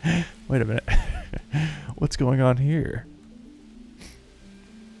 Wait a minute. What's going on here?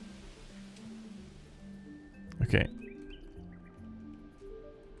 Okay.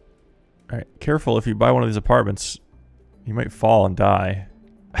 Alright, careful if you buy one of these apartments. You might fall and die.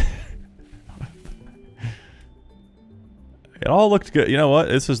 It all looked good. You know what?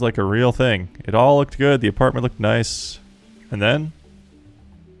 This is like a real thing. It all looked good. The apartment looked nice. And then...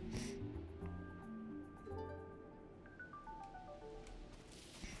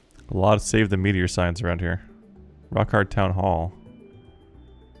 A lot of save the meteor signs around here. Rockhard Town Hall.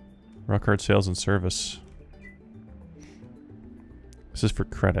 Rockhard Sales and Service. This is for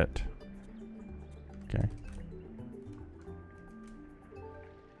credit. Okay.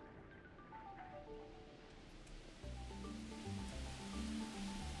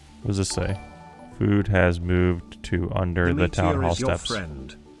 What does this say? Food has moved to under the town hall steps.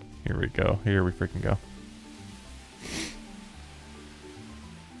 Friend. Here we go. Here we freaking go.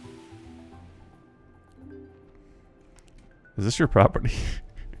 Is this your property?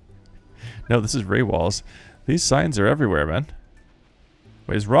 No, this is Raywall's. These signs are everywhere, man.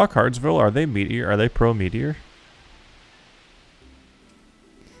 Wait, is Rockhardsville? Are they meteor? Are they pro meteor?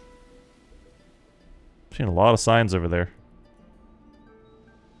 I've seen a lot of signs over there.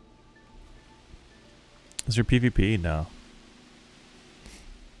 Is there PvP? No.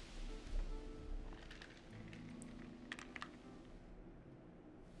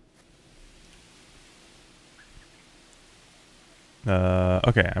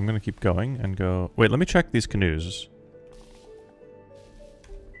 Okay, I'm gonna keep going and go. Wait, let me check these canoes.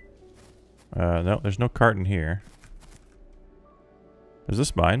 No, there's no cart in here. Is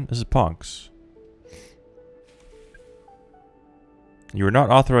this mine? This is Ponk's. You are not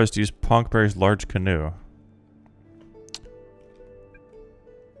authorized to use Ponkberry's large canoe.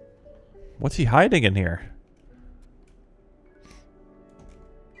 What's he hiding in here?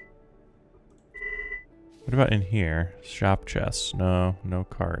 What about in here? Shop chests. No, no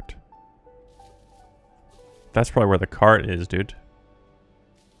cart. That's probably where the cart is, dude.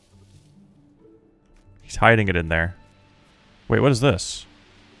 He's hiding it in there. Wait, what is this?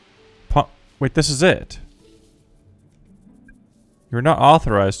 Wait, this is it. You're not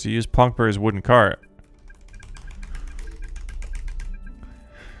authorized to use Punkberry's wooden cart.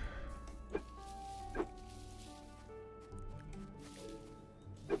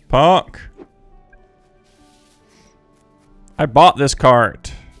 Punk! I bought this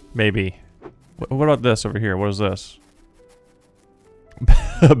cart. Maybe. What about this over here? What is this?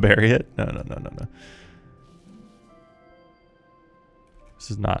 Bury it? No.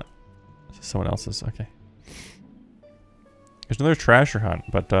 This is not. This is someone else's. Okay. There's another trasher hunt,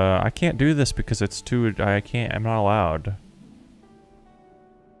 but I can't do this because it's too. I'm not allowed.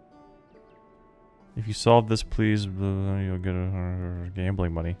 If you solve this, please, you'll get a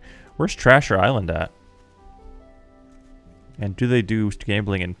gambling money. Where's Trasher Island at? And do they do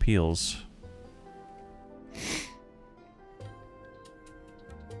gambling in Peels?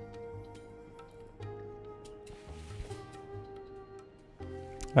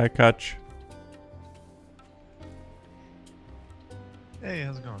 Hi, Kutch. Hey,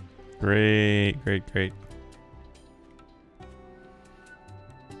 how's it going? Great.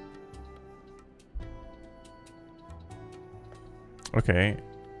 Okay.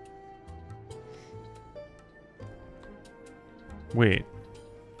 Wait.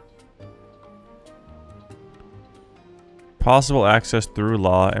 Possible access through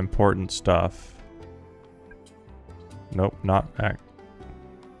law, important stuff. Nope, not act.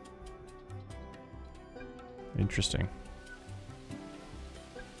 Interesting.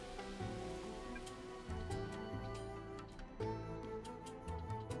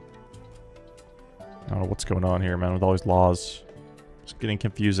 I don't know what's going on here, man, with all these laws. It's getting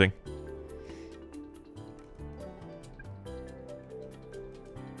confusing.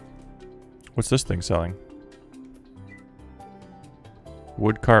 What's this thing selling?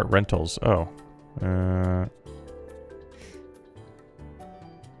 Woodcart rentals. Oh.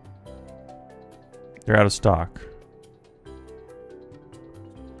 They're out of stock.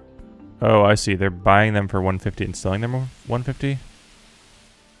 Oh, I see. They're buying them for 150 and selling them for 150?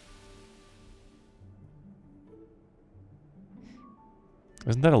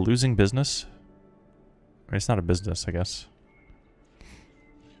 Isn't that a losing business? It's not a business, I guess.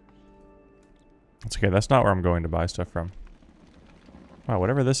 It's okay, that's not where I'm going to buy stuff from. Wow,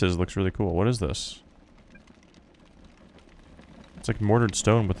 whatever this is looks really cool. What is this? It's like mortared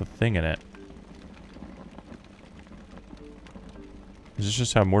stone with a thing in it. Is this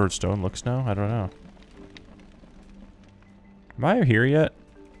just how mortared stone looks now? I don't know. Am I here yet?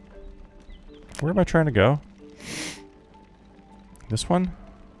 Where am I trying to go? This one?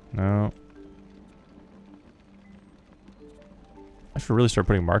 No. I should really start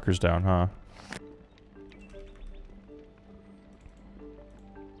putting markers down, huh?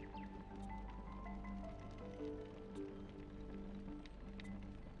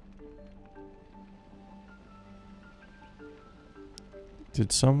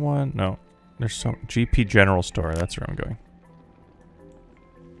 Did someone... No. There's some... GP General Store. That's where I'm going.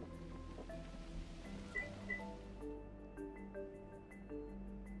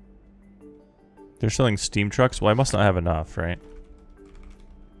 They're selling steam trucks? Well, I must not have enough, right?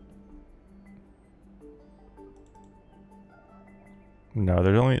 No,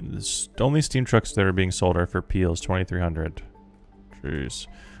 there's only steam trucks that are being sold are for peels, 2,300. Jeez.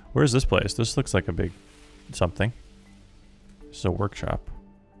 Where's this place? This looks like a big something. This is a workshop.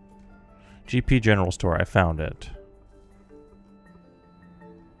 GP General Store, I found it.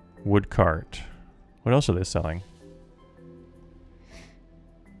 Wood cart. What else are they selling?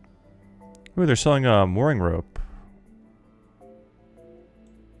 Ooh, they're selling a mooring rope.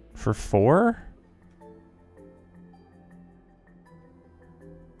 For 4?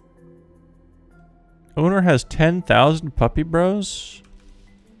 Owner has 10,000 puppy bros?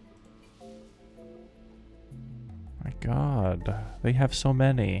 My god, they have so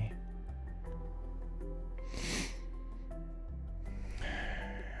many.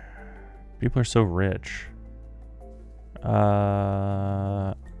 People are so rich.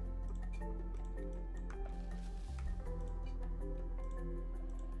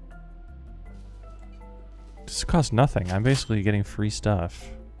 This costs nothing. I'm basically getting free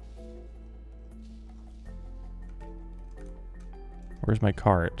stuff. Where's my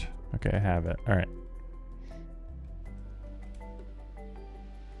cart? Okay, I have it. Alright.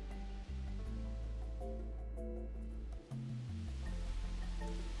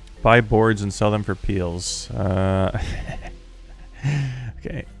 Buy boards and sell them for peels. Okay.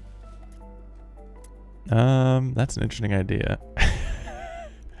 That's an interesting idea.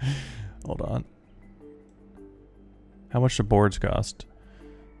 Hold on. How much do boards cost?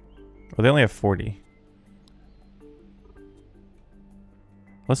 Well, they only have 40.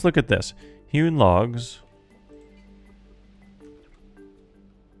 Let's look at this. Hewn logs.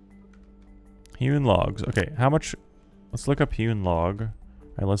 Hewn logs. Okay, how much? Let's look up hewn log.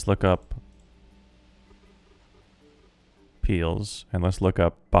 And let's look up peels. And let's look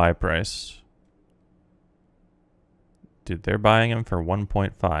up buy price. Dude, they're buying them for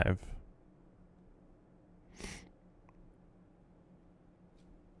 1.5.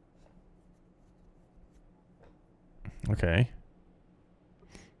 Okay.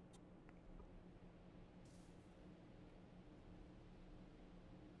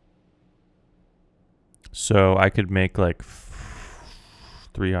 So I could make like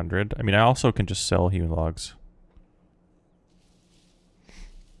 300. I mean, I also can just sell hewn logs.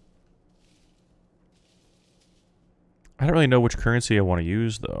 I don't really know which currency I want to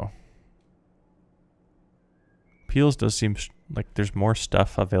use though. Peels does seem like there's more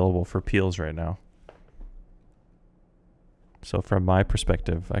stuff available for peels right now. So from my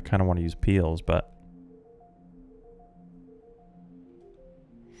perspective, I kind of want to use peels, but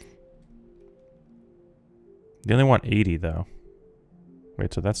they only want 80 though.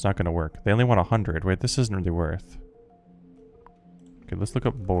 Wait, so that's not going to work. They only want 100. Wait, this isn't really worth. Okay, let's look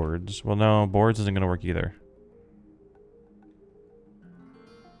up boards. Well, no, boards isn't going to work either.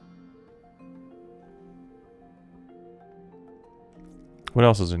 What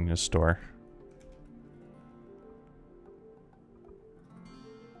else is in this store?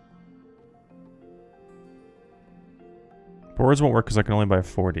 Boards won't work because I can only buy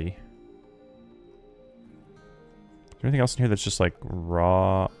 40. Is there anything else in here that's just like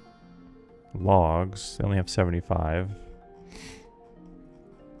raw logs? They only have 75.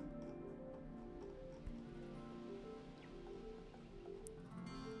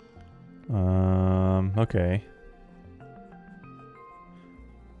 Okay.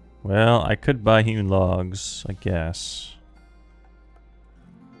 Well, I could buy hewn logs, I guess.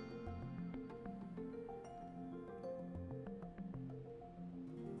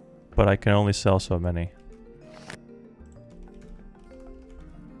 But I can only sell so many.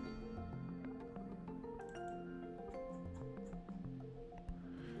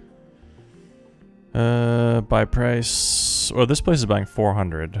 Buy price. Well, this place is buying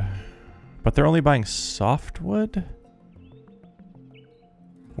 400. But they're only buying softwood?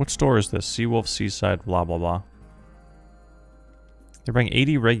 What store is this? Seawolf, Seaside, blah, blah, blah. They're buying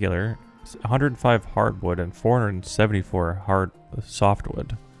 80 regular, 105 hardwood, and 474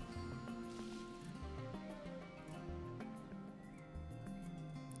 softwood.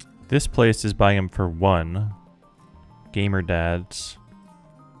 This place is buying them for 1. Gamer Dads.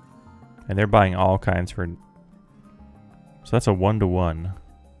 And they're buying all kinds for... So that's a 1-to-1.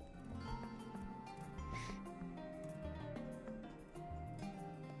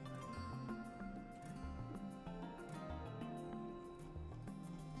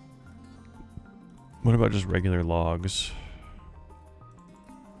 What about just regular logs?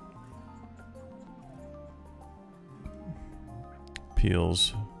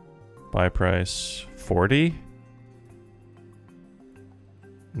 Peels. Buy price 40?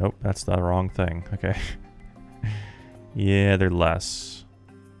 Nope, that's the wrong thing. Okay. Yeah, they're less.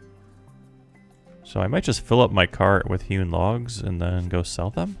 So I might just fill up my cart with hewn logs and then go sell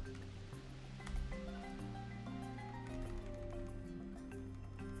them.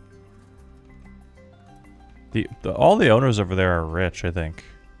 All the owners over there are rich, I think.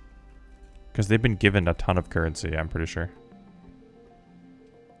 Because they've been given a ton of currency, I'm pretty sure.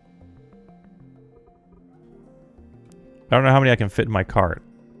 I don't know how many I can fit in my cart.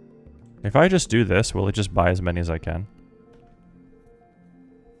 If I just do this, will it just buy as many as I can?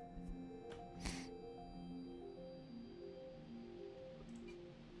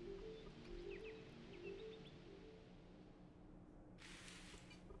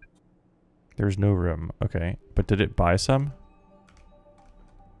 There's no room. Okay. But did it buy some?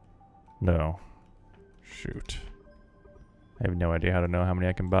 No. Shoot. I have no idea how to know how many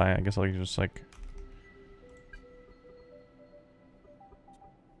I can buy. I guess I'll just like...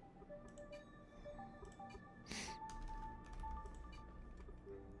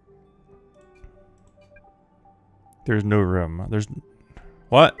 There's no room. There's...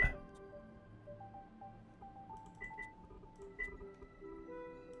 What?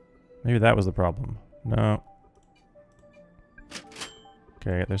 Maybe that was the problem. No.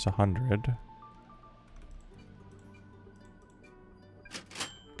 Okay, there's 100.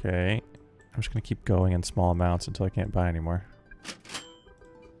 Okay. I'm just gonna keep going in small amounts until I can't buy anymore.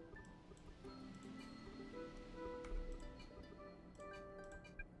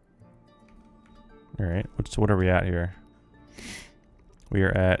 Alright, what are we at here?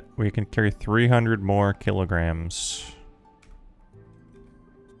 We can carry 300 more kilograms.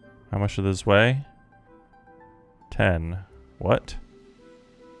 How much does this weigh? 10. What?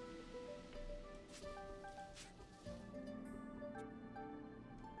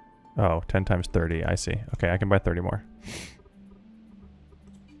 Oh, 10 times 30. I see. Okay, I can buy 30 more.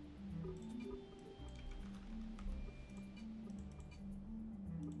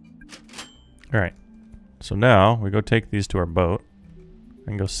 Alright. So now, we go take these to our boat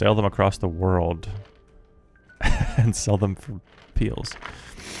and go sail them across the world and sell them for peels.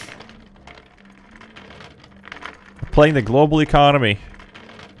 Playing the global economy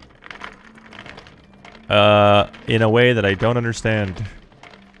in a way that I don't understand.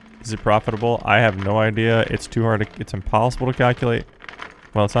 Is it profitable? I have no idea. It's too hard to, it's impossible to calculate.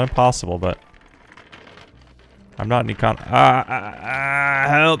 Well, it's not impossible, but I'm not an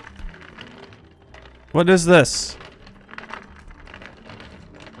help. What is this?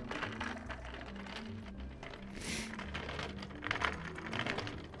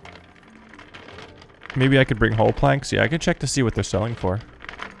 Maybe I could bring whole planks. Yeah, I could check to see what they're selling for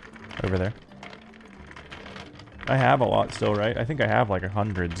over there. I have a lot still, right? I think I have like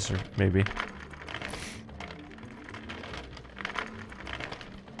hundreds or maybe.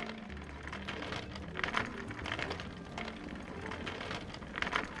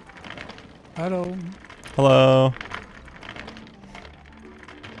 Hello. Hello.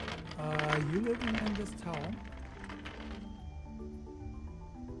 You living in this town?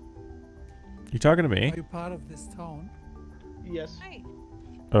 You talking to me? Are you part of this town? Yes. Hi.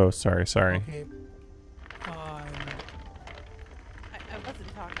 Oh, sorry. Okay. I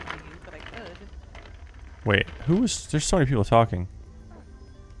wasn't talking to you, but I could. Wait, who was... There's so many people talking.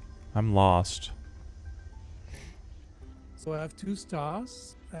 I'm lost. So I have 2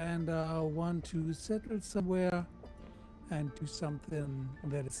 stars and want to settle somewhere and do something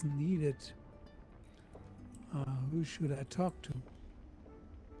that is needed. Who should I talk to?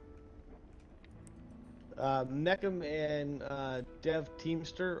 Mecham and Dev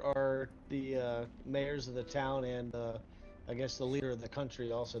Teamster are the mayors of the town and I guess the leader of the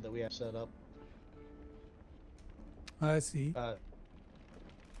country also that we have set up. I see. Are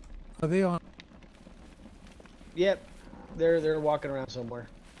they on? Yep, they're walking around somewhere.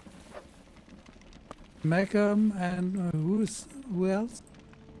 Mecham and who else?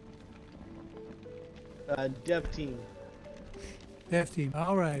 Dev Team. Dev Team.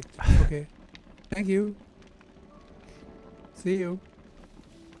 All right. Okay. Thank you. See you.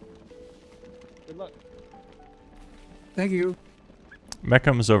 Good luck. Thank you.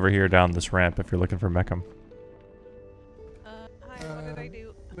 Mecham's over here down this ramp if you're looking for Mecham. Hi, what did I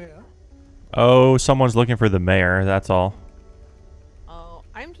do? Where? Oh, someone's looking for the mayor, that's all. Oh,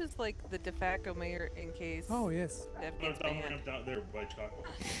 I'm just like the de facto mayor in case. Oh, yes. Dev gets banned. Down there by Choco.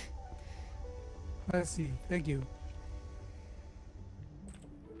 I see. Thank you.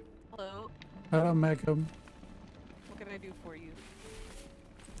 Hello. Hello, Mecham. What can I do for you?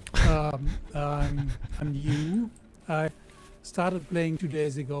 I'm new. I started playing 2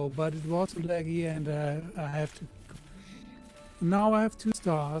 days ago, but it was laggy and I have to now I have 2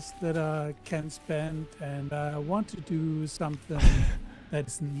 stars that I can spend, and I want to do something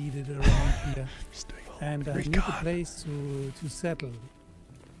that's needed around here. And I need a place to settle.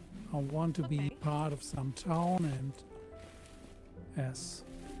 I want to be part of some town, and yes.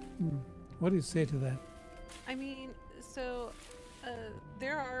 What do you say to that? I mean, so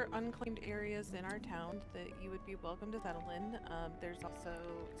there are unclaimed areas in our town that you would be welcome to settle in. There's also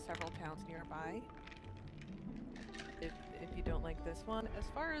several towns nearby. If you don't like this one. As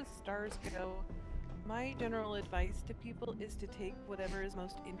far as stars go, my general advice to people is to take whatever is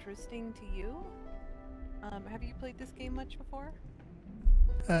most interesting to you. Have you played this game much before?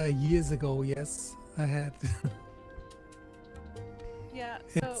 Years ago, yes, I had. Yeah,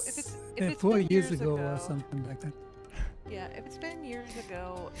 so if it's 4 been years ago or something like that. Yeah, if it's been years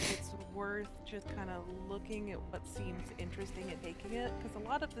ago, it's worth just kind of looking at what seems interesting and taking it, because a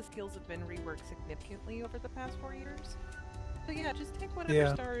lot of the skills have been reworked significantly over the past 4 years. So yeah, just take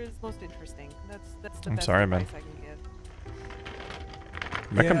whatever star is most interesting. That's the best advice I can give.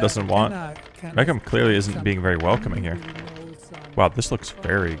 Mecham doesn't want. Mecham clearly isn't being very welcoming here. Wow, this looks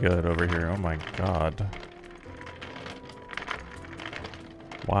very good over here. Oh my god.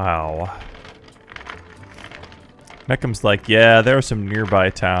 Wow. Mecham's like, yeah, there are some nearby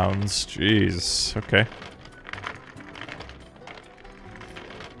towns. Jeez. Okay.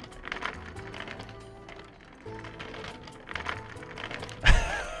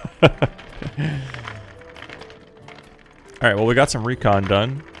 Alright, well, we got some recon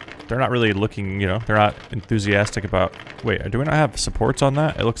done. They're not really looking, you know, they're not enthusiastic about... Wait, do we not have supports on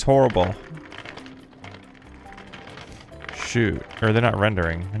that? It looks horrible. Shoot. Or they're not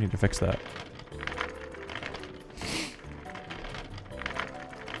rendering. I need to fix that.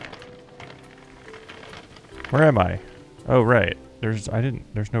 Where am I? Oh, right. There's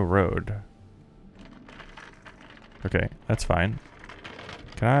no road. Okay, that's fine.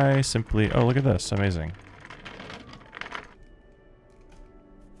 Can I simply... Oh, look at this. Amazing.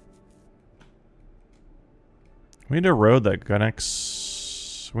 We need a road that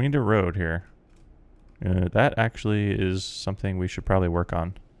connects... We need a road here. That actually is something we should probably work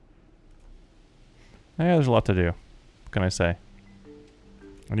on. Yeah, there's a lot to do. What can I say?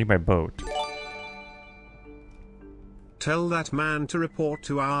 I need my boat. Tell that man to report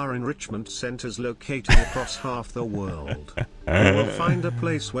to our enrichment centers located across half the world. We will find a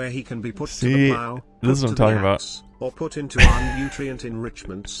place where he can be put to the plow, this is what I'm talking about. or put into our nutrient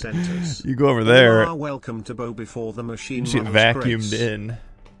enrichment centers. You go over there. You are welcome to bow before the machine. You get vacuumed in,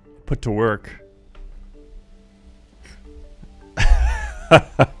 put to work.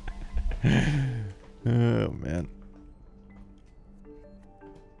 Oh man.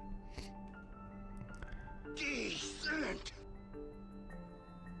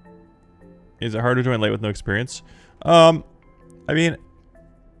 Is it hard to join late with no experience? I mean,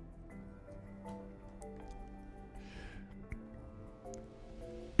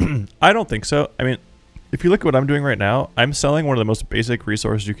 I don't think so. I mean, if you look at what I'm doing right now, I'm selling one of the most basic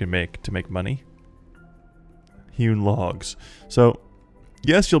resources you can make to make money. Hewn logs. So,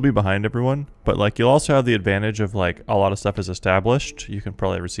 yes, you'll be behind everyone, but like you'll also have the advantage of like a lot of stuff is established. You can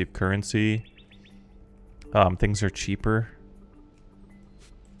probably receive currency. Things are cheaper.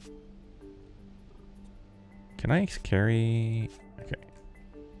 Can I carry... Okay.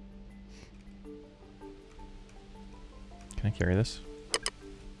 Can I carry this?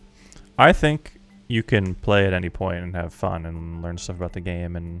 I think you can play at any point and have fun and learn stuff about the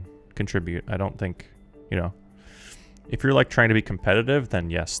game and contribute. I don't think, you know... If you're like trying to be competitive, then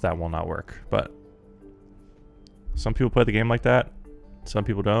yes, that will not work. But some people play the game like that. Some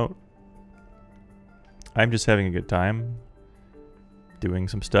people don't. I'm just having a good time doing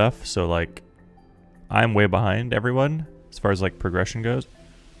some stuff. So like... I'm way behind everyone as far as like progression goes.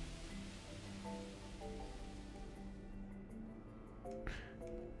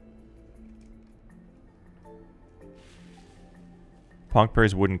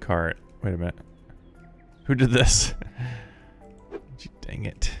 Ponkberry's wooden cart. Wait a minute. Who did this? Dang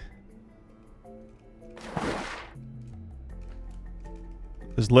it.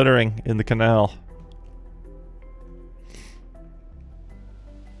 There's littering in the canal.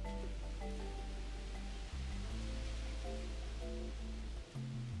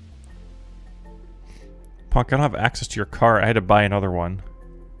 Punk, I don't have access to your car. I had to buy another one.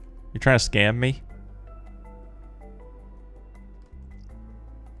 You trying to scam me?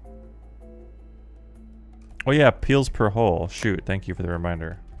 Oh yeah, peels per hole. Shoot, thank you for the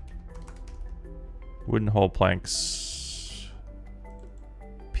reminder. Wooden hole planks.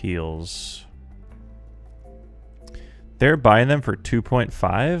 Peels. They're buying them for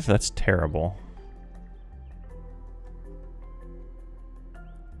 2.5? That's terrible.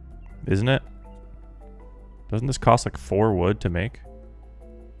 Isn't it? Doesn't this cost like 4 wood to make?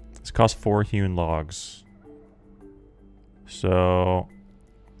 This costs 4 hewn logs. So...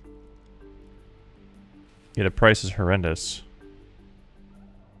 yeah, the price is horrendous.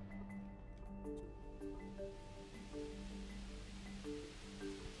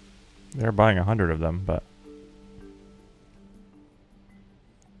 They're buying 100 of them, but...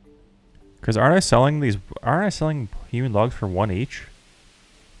 because aren't I selling hewn logs for 1 each?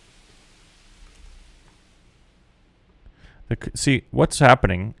 See, what's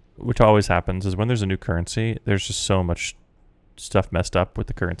happening, which always happens, is when there's a new currency, there's just so much stuff messed up with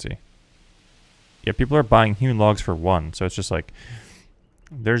the currency. Yeah, people are buying hewn logs for 1, so it's just like,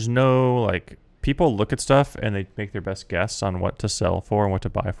 there's no, like, people look at stuff and they make their best guess on what to sell for and what to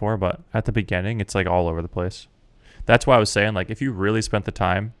buy for, but at the beginning, it's like all over the place. That's why I was saying, like, if you really spent the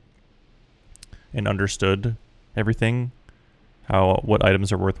time and understood everything, what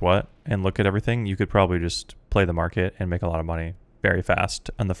items are worth what, and look at everything, you could probably just play the market and make a lot of money very fast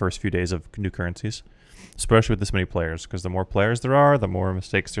on the first few days of new currencies, especially with this many players, because the more players there are, the more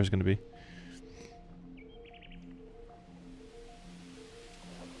mistakes there's going to be.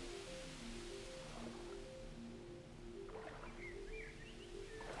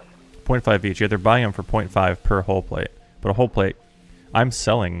 .5 each. Yeah, they're buying them for 0.5 per whole plate, but a whole plate, I'm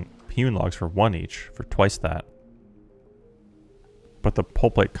selling hewn logs for 1 each, for twice that. But the whole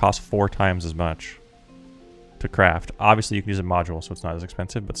plate costs 4 times as much to craft. Obviously, you can use a module, so it's not as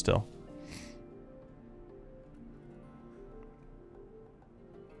expensive, but still.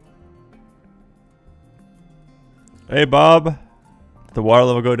 Hey, Bob. Did the water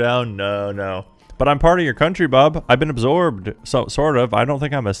level go down? No, no. But I'm part of your country, Bob. I've been absorbed, so sort of. I don't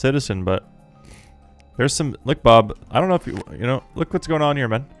think I'm a citizen, but there's some... look, Bob. I don't know if you know. Look what's going on here,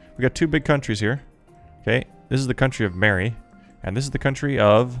 man. We got 2 big countries here. Okay, this is the country of Mary. And this is the country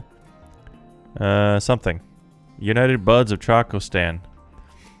of something. United Buds of Chocostan.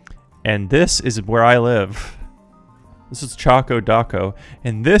 And this is where I live. This is chocoDocko.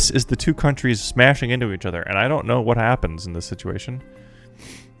 And this is the 2 countries smashing into each other. And I don't know what happens in this situation.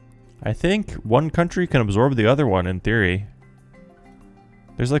 I think one country can absorb the other one in theory.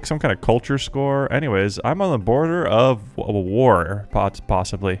 There's like some kind of culture score. Anyways, I'm on the border of a war,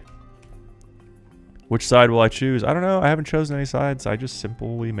 possibly. Which side will I choose? I don't know. I haven't chosen any sides. I just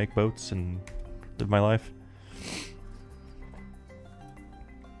simply make boats and live my life.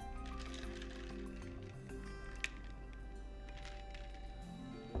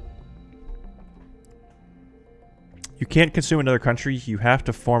 You can't consume another country. You have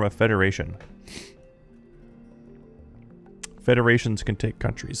to form a federation. Federations can take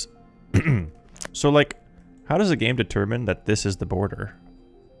countries. So, like, how does the game determine that this is the border?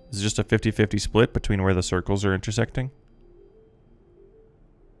 Is it just a 50-50 split between where the circles are intersecting?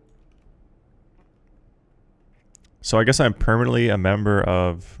 So I guess I'm permanently a member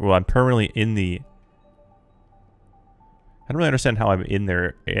of... well, I'm permanently in the... I don't really understand how I'm in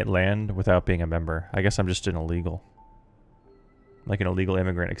their land without being a member. I guess I'm just an illegal. Like an illegal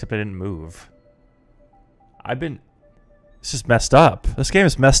immigrant, except I didn't move. I've been... this is messed up. This game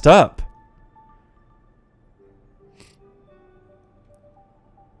is messed up.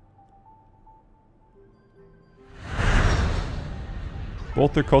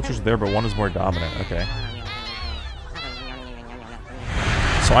 Both their cultures are there, but one is more dominant. Okay.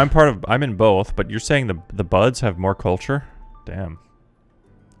 So I'm in both, but you're saying the buds have more culture? Damn.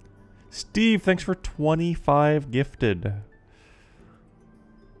 Steve, thanks for 25 gifted.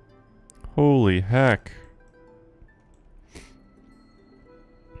 Holy heck.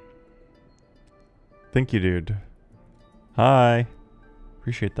 Thank you, dude. Hi.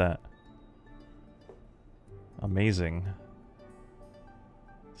 Appreciate that. Amazing.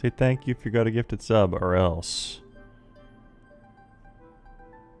 Say thank you if you got a gifted sub, or else.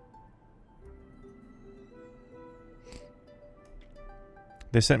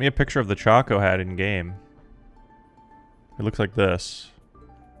 They sent me a picture of the Choco hat in game. It looks like this.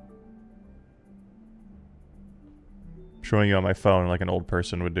 I'm showing you on my phone like an old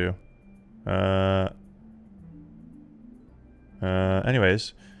person would do.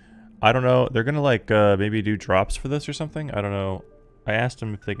 Anyways, I don't know. They're gonna like maybe do drops for this or something. I don't know. I asked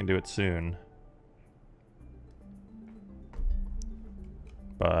them if they can do it soon,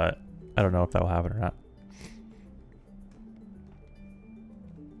 but I don't know if that'll happen or not.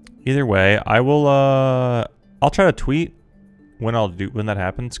 Either way, I will. I'll try to tweet when that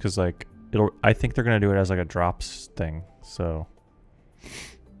happens, because like I think they're gonna do it as like a drops thing. So.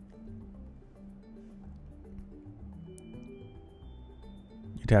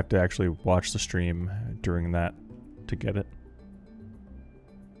 You'd have to actually watch the stream during that to get it.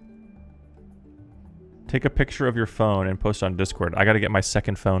 Take a picture of your phone and post on Discord. I gotta get my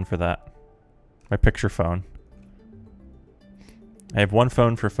second phone for that. My picture phone. I have one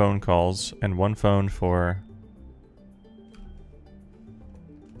phone for phone calls and one phone for...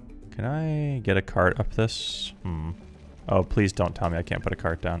 Can I get a cart up this? Oh, please don't tell me I can't put a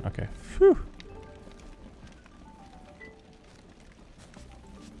cart down. Okay. Phew.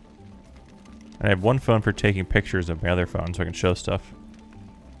 And I have one phone for taking pictures of my other phone so I can show stuff.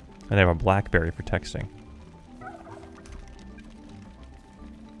 And I have a BlackBerry for texting.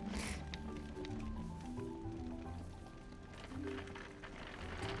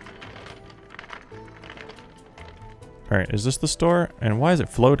 Alright, is this the store? And why is it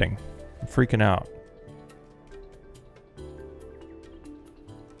floating? I'm freaking out.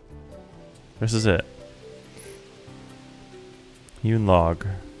 This is it. Hewn log.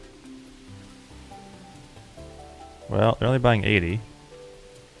 Well, they're only buying 80.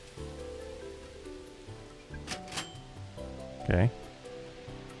 Okay.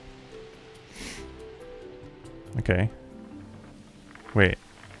 Okay. Wait.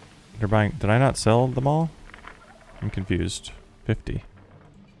 They're buying... Did I not sell them all? I'm confused. 50.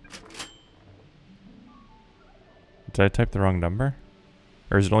 Did I type the wrong number?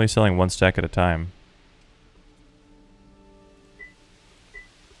 Or is it only selling one stack at a time?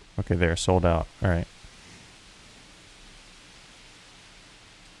 Okay, there. Sold out. Alright.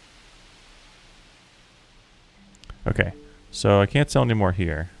 Okay. So I can't sell any more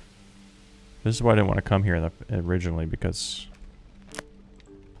here. This is why I didn't want to come here originally, because...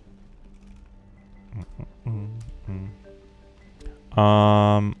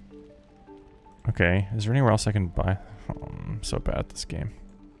 Okay, is there anywhere else I can buy? Oh, I'm so bad at this game.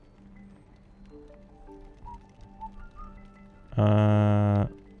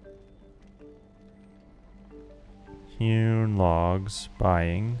 Hewn logs,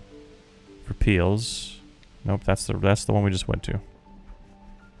 buying for peels. Nope, that's the one we just went to.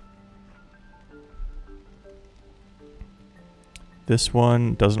 This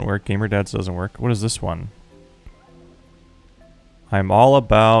one doesn't work. Gamer Dad's doesn't work. What is this one? I'm all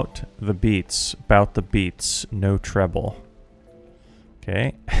about the beats. About the beats. No treble.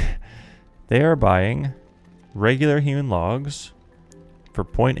 Okay. They are buying regular hewn logs for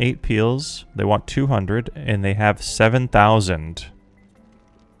 0.8 peels. They want 200 and they have 7,000.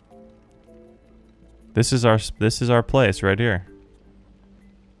 This is our place right here.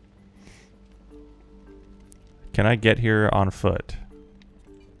 Can I get here on foot?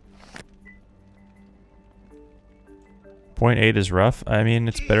 0.8 is rough. I mean,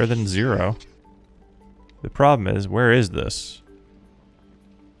 it's better than 0. The problem is, where is this?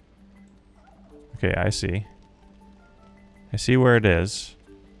 Okay, I see. I see where it is.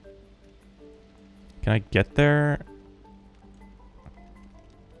 Can I get there?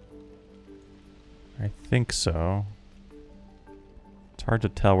 I think so. It's hard to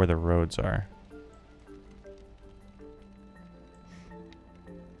tell where the roads are.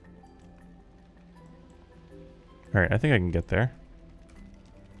 Alright, I think I can get there.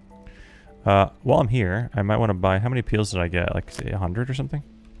 While I'm here, I might want to buy... How many peels did I get? Like, say, 100 or something?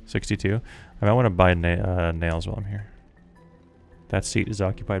 62? I might want to buy nails while I'm here. That seat is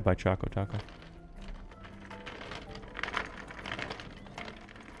occupied by chocoTaco.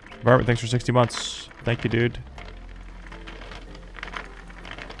 Varmint, thanks for 60 months. Thank you, dude.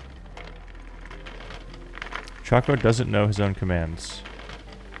 Choco doesn't know his own commands.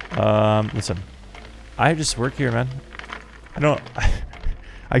 Listen. I just work here, man. I don't...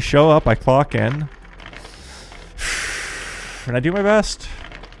 I show up, I clock in. And I do my best.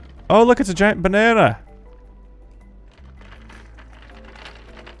 Oh, look, it's a giant banana.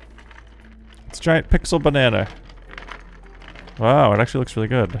 It's a giant pixel banana. Wow, it actually looks really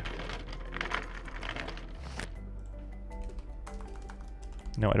good.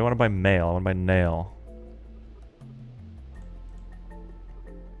 No, I don't want to buy mail. I want to buy nail.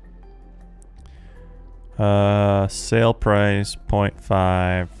 Sale price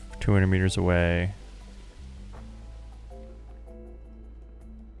 0.5, 200 meters away.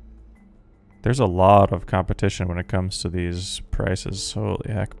 There's a lot of competition when it comes to these prices.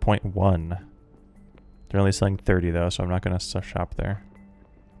 Holy heck, 0.1. They're only selling 30 though, so I'm not going to shop there.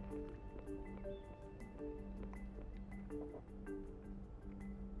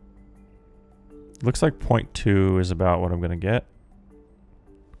 Looks like 0.2 is about what I'm going to get.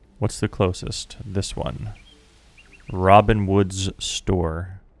 What's the closest? This one. Robin Wood's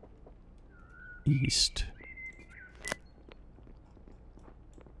store. East.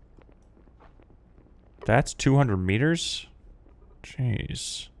 That's 200 meters?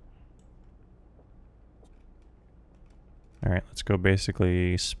 Jeez. Alright, let's go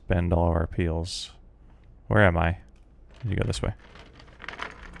basically spend all of our peels. Where am I? I need to go this way.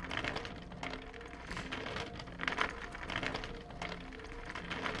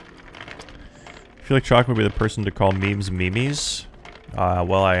 I feel like Chalk would be the person to call memes memes.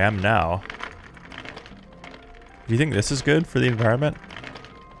 Well, I am now. Do you think this is good for the environment?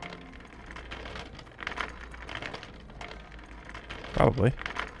 Probably.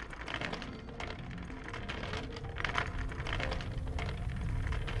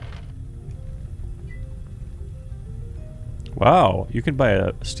 Wow, you can buy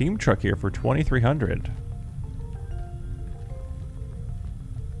a steam truck here for $2,300.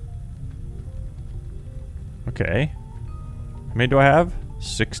 Okay. How many do I have?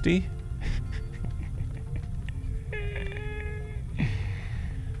 60?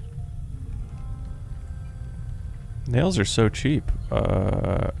 Nails are so cheap.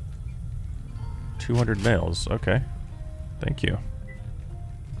 200 nails. Okay. Thank you.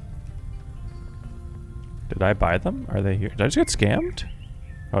 Did I buy them? Are they here? Did I just get scammed?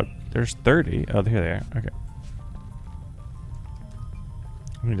 Oh, there's 30. Oh, here they are. Okay.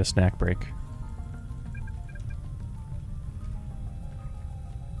 I need a snack break.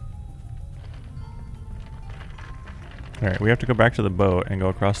 Alright, we have to go back to the boat and go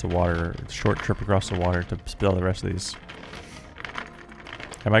across the water. Short trip across the water to spill the rest of these.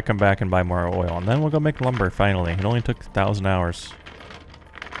 I might come back and buy more oil, and then we'll go make lumber, finally. It only took 1,000 hours.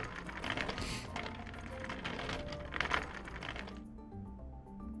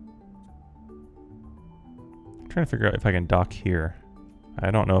 I'm trying to figure out if I can dock here.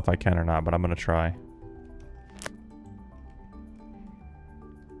 I don't know if I can or not, but I'm going to try.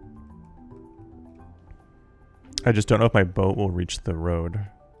 I just don't know if my boat will reach the road.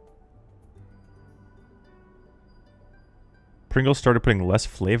 Pringles started putting less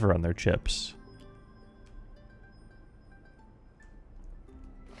flavor on their chips.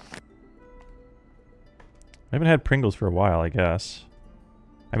 I haven't had Pringles for a while, I guess.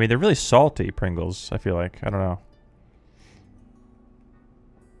 I mean, they're really salty, Pringles, I feel like. I don't know.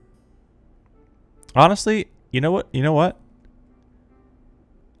 Honestly, you know what? You know what?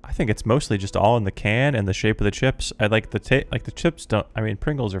 I think it's mostly just all in the can and the shape of the chips. I like the chips don't. I mean,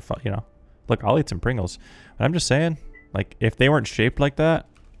 Pringles are fun. You know, look, I'll eat some Pringles. But I'm just saying, like, if they weren't shaped like that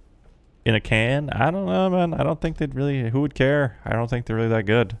in a can, I don't know, man. I don't think they'd really. Who would care? I don't think they're really that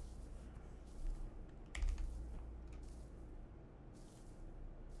good.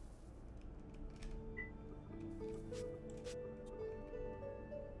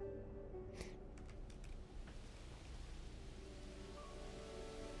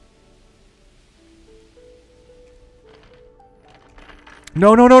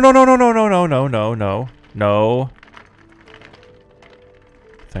 No, no, no, no, no, no, no, no, no, no, no, no, no.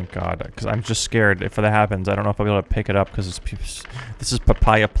 Thank God, because I'm just scared if that happens. I don't know if I'll be able to pick it up because this is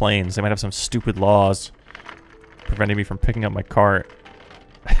Papaya Plains. They might have some stupid laws preventing me from picking up my cart.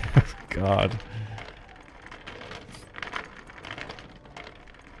 God.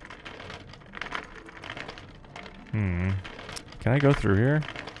 Can I go through here?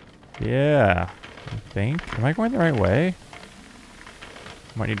 Yeah, I think. Am I going the right way?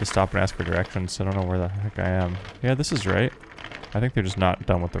 Might need to stop and ask for directions. I don't know where the heck I am. Yeah, this is right. I think they're just not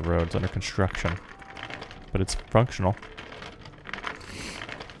done with the roads, under construction. But it's functional.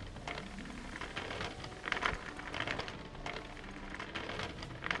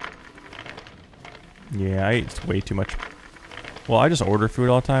 Yeah, I eat way too much. Well, I just order food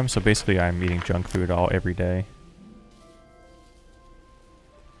all the time, so basically I'm eating junk food every day.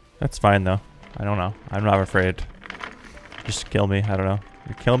 That's fine though. I don't know. I'm not afraid. Just kill me. I don't know.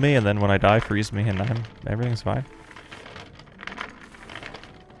 You kill me, and then when I die, freeze me, and then everything's fine.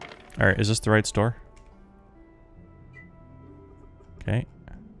 Alright, is this the right store? Okay.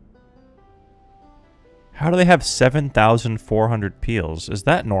 How do they have 7,400 peels? Is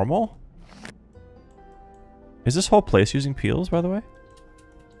that normal? Is this whole place using peels, by the way?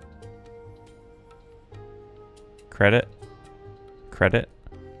 Credit. Credit.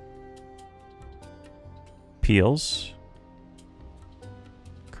 Peels.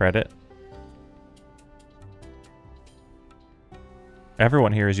 Credit.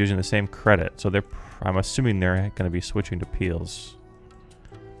 Everyone here is using the same credit, so I'm assuming they're going to be switching to peels.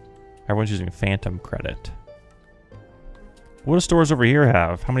 Everyone's using phantom credit. What do stores over here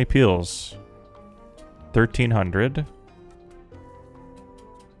have? How many peels? 1,300.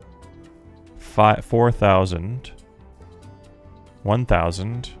 4,000.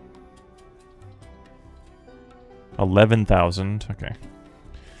 1,000. 11,000. Okay.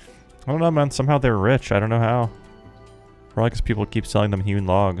 I don't know, man. Somehow they're rich. I don't know how. Probably because people keep selling them hewn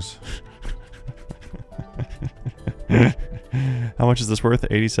logs. How much is this worth?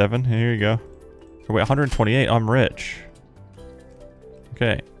 87? Here you go. Or wait, 128. I'm rich.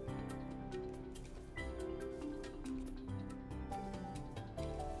 Okay.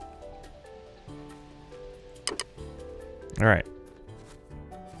 All right.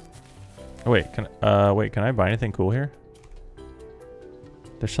 Oh wait, can I buy anything cool here?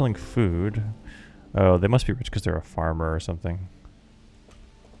 They're selling food. Oh, they must be rich because they're a farmer or something.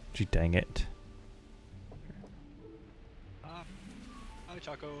 Gee, dang it. Hi,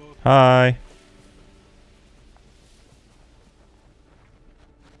 Choco. Hi.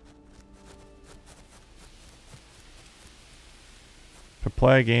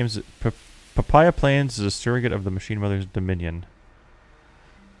 Papaya Plains is a surrogate of the Machine Mother's Dominion.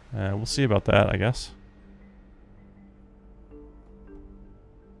 We'll see about that, I guess.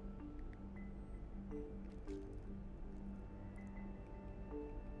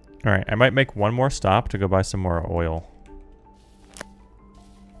 Alright, I might make one more stop to go buy some more oil.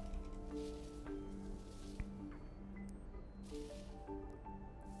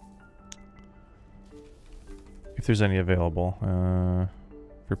 If there's any available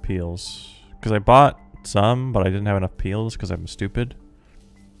for peels. Because I bought some, but I didn't have enough peels because I'm stupid.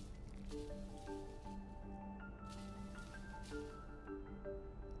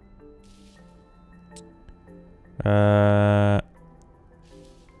 I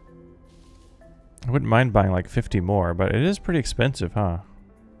wouldn't mind buying like 50 more, but it is pretty expensive, huh?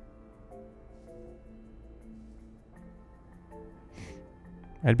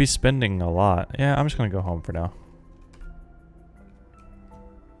 I'd be spending a lot. Yeah, I'm just gonna go home for now.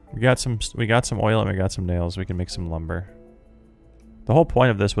 We got some oil and we got some nails. We can make some lumber. The whole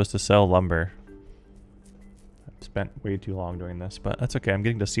point of this was to sell lumber. I spent way too long doing this, but that's okay. I'm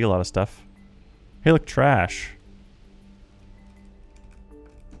getting to see a lot of stuff. Hey, look, trash.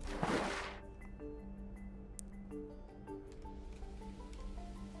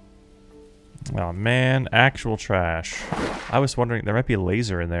 Oh man, actual trash. I was wondering, there might be a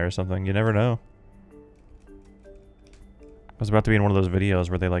laser in there or something. You never know. I was about to be in one of those videos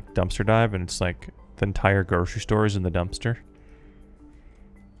where they like dumpster dive and it's like the entire grocery store is in the dumpster.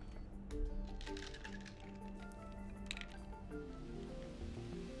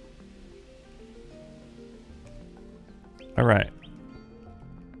 All right.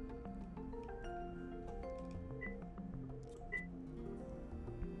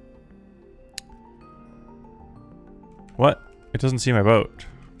 What? It doesn't see my boat.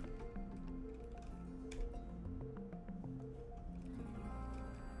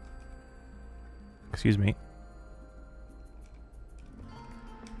 Excuse me.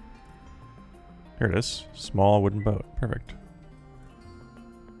 Here it is. Small wooden boat. Perfect.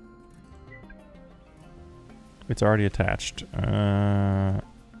 It's already attached.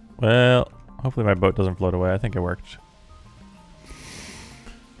 Well, hopefully my boat doesn't float away. I think it worked.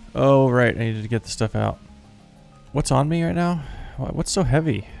 Oh, right. I needed to get the stuff out. What's on me right now? What's so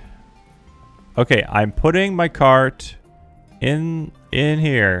heavy? Okay, I'm putting my cart in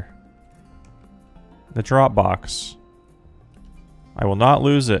here. The drop box. I will not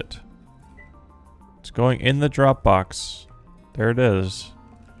lose it. It's going in the drop box. There it is.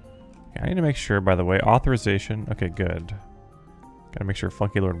 Okay, I need to make sure, by the way, authorization. Okay, good. Gotta make sure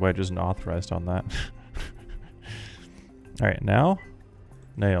Funky Lord Wedge isn't authorized on that. Alright, now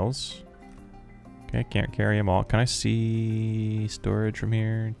nails. Okay, can't carry them all. Can I see storage from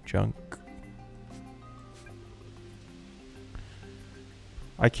here? Junk.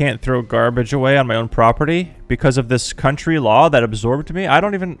 I can't throw garbage away on my own property because of this country law that absorbed me. I'm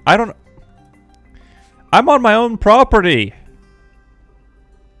on my own property.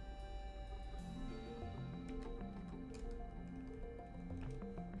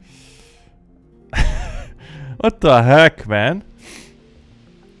 What the heck, man?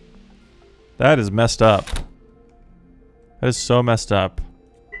 That is messed up. That is so messed up.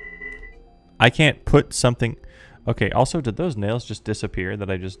 I can't put something... Okay, also, did those nails just disappear that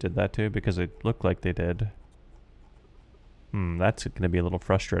I just did that to? Because it looked like they did. That's going to be a little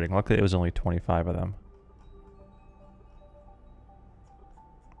frustrating. Luckily, it was only 25 of them.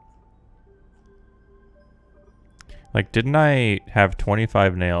 Like, didn't I have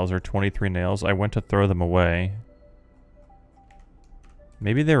 25 nails or 23 nails? I went to throw them away.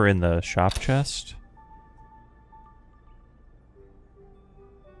 Maybe they were in the shop chest?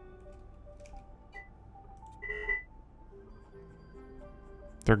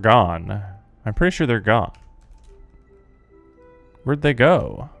 They're gone. I'm pretty sure they're gone. Where'd they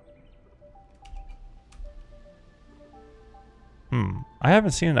go? I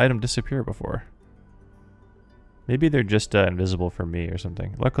haven't seen an item disappear before. Maybe they're just invisible for me or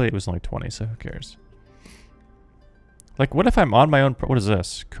something. Luckily, it was only 20, so who cares? Like, what if I'm on my own... What is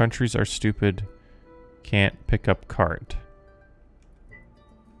this? Countries are stupid. Can't pick up cart.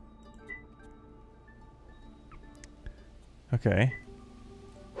 Okay.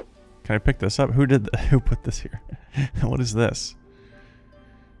 Can I pick this up? Who put this here? What is this?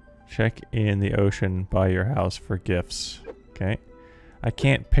 Check in the ocean by your house for gifts. Okay. I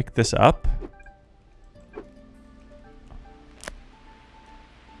can't pick this up?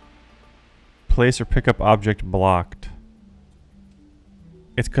 Place or pick up object blocked.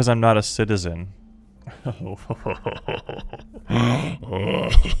 It's because I'm not a citizen.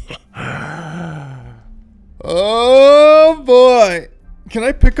 Oh boy! Can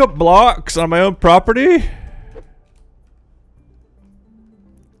I pick up blocks on my own property?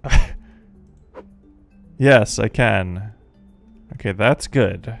 Yes, I can. Okay, that's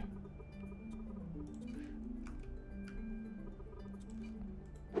good.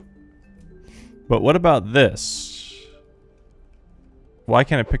 But what about this? Why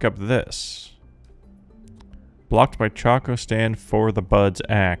can't I pick up this? Blocked by Choco stand for the Buds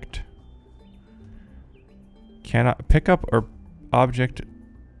Act. Cannot pick up or object.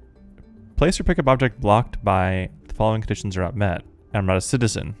 Place or pick up object blocked by the following conditions are not met. I'm not a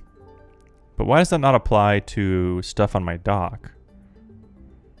citizen. But why does that not apply to stuff on my dock?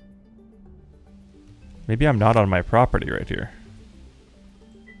 Maybe I'm not on my property right here.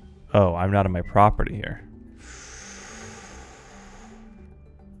 Oh, I'm not on my property here.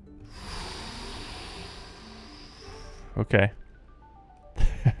 Okay.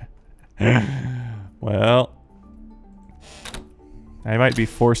 Well, I might be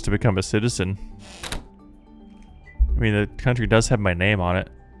forced to become a citizen. I mean, the country does have my name on it.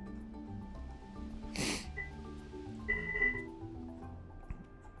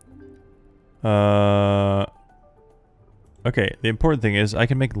 Okay, the important thing is I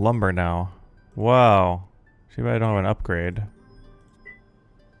can make lumber now. Wow. See if I don't have an upgrade.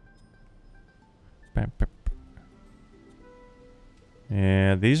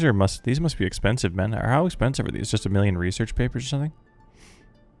 Yeah, these must be expensive, man. How expensive are these? Just 1 million research papers or something?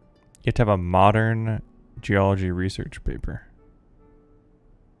 You have to have a modern geology research paper.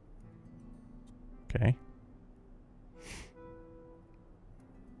 Okay.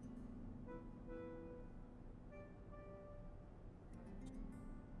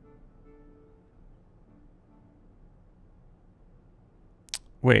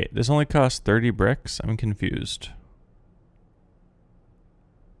 Wait, this only costs 30 bricks? I'm confused.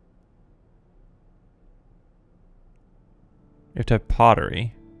 You have to have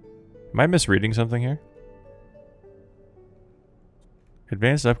pottery. Am I misreading something here?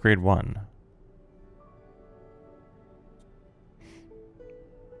 Advanced upgrade 1.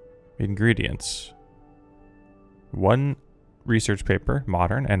 Ingredients. 1 research paper,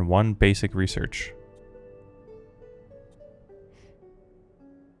 modern, and 1 basic research.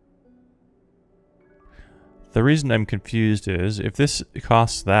 The reason I'm confused is, if this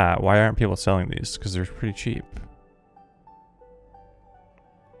costs that, why aren't people selling these? Because they're pretty cheap.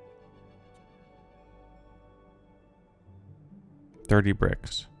 $30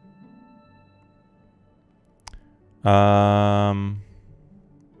 bricks.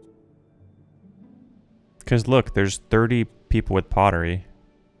 Because look, there's 30 people with pottery.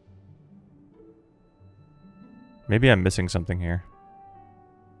 Maybe I'm missing something here.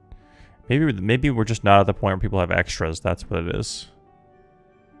 Maybe we're just not at the point where people have extras. That's what it is.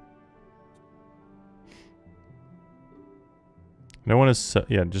 No one is,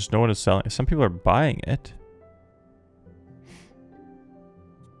 yeah, just no one is selling. Some people are buying it.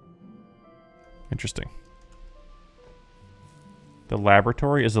 Interesting. The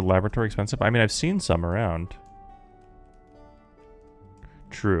laboratory, is the laboratory expensive? I mean, I've seen some around.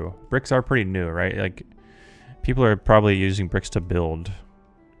 True. Bricks are pretty new, right? Like, people are probably using bricks to build.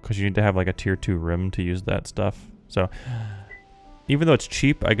 Because you need to have like a tier 2 rim to use that stuff. So, even though it's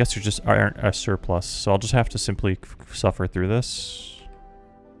cheap, I guess there just aren't a surplus. So I'll just have to simply suffer through this.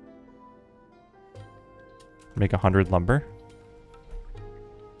 Make 100 lumber.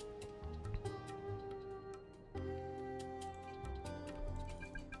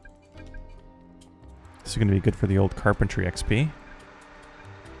 This is going to be good for the old carpentry XP.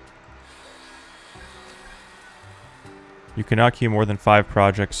 You cannot queue more than 5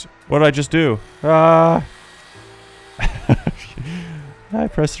 projects. What did I just do? Ah! I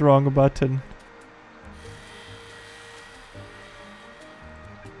pressed the wrong button.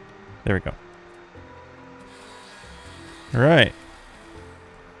 There we go. Alright.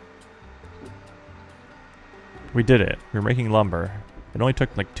 We did it. We're making lumber. It only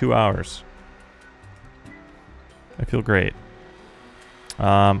took like 2 hours. I feel great.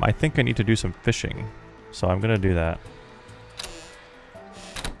 I think I need to do some fishing. So I'm going to do that.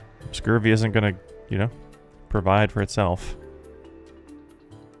 Scurvy isn't going to you know, provide for itself.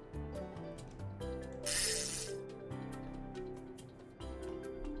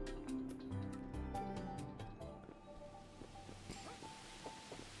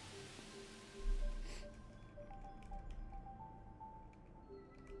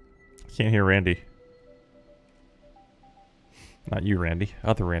 Can't hear Randy. Not you, Randy.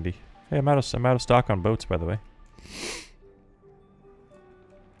 Other Randy. Hey, I'm out of stock on boats, by the way.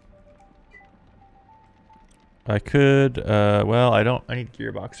 I could, well, I need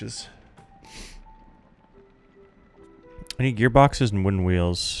gearboxes. I need gearboxes and wind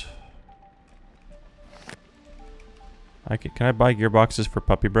wheels. Can I buy gearboxes for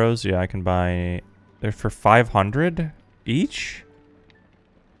Puppy Bros? Yeah, I can buy... They're for 500 each?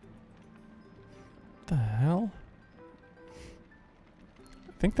 What the hell?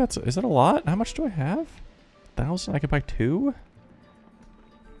 I think that's... Is that a lot? How much do I have? 1,000? I can buy 2?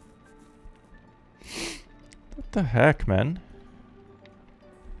 What the heck, man?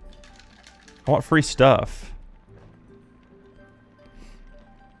 I want free stuff.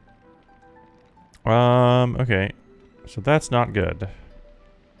 Okay. So that's not good.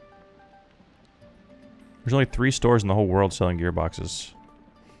 There's only 3 stores in the whole world selling gearboxes.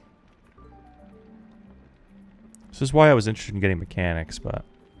 This is why I was interested in getting mechanics, but...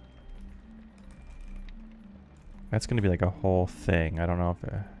 That's going to be like a whole thing. I don't know if...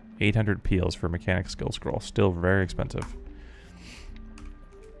 800 peels for mechanic skill scroll. Still very expensive.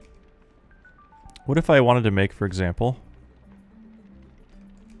 What if I wanted to make, for example,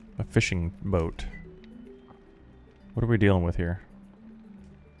 a fishing boat? What are we dealing with here?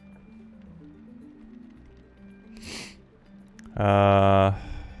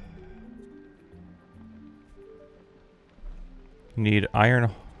 Need iron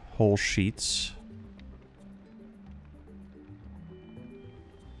hole sheets.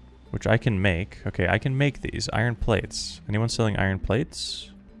 Which I can make. Okay, I can make these. Iron plates. Anyone selling iron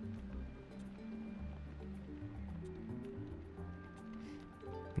plates?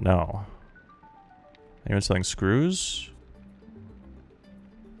 No. Anyone selling screws?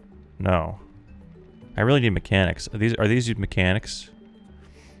 No. I really need mechanics. Are these mechanics?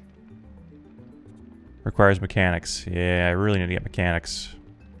 Requires mechanics. Yeah, I really need to get mechanics.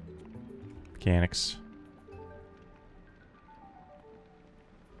 Mechanics.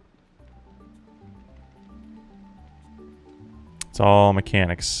 It's all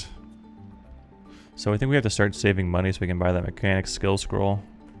mechanics. So I think we have to start saving money so we can buy that mechanics skill scroll.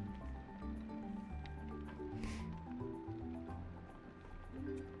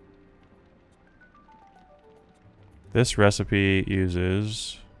 This recipe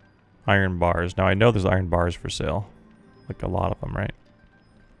uses iron bars. Now I know there's iron bars for sale. Like a lot of them, right?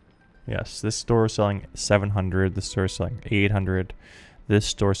 Yes, this store is selling 700. This store is selling 800. This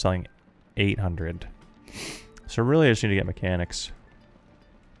store is selling 800. So really I just need to get mechanics.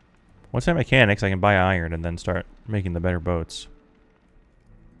 Once I have mechanics, I can buy iron and then start making the better boats.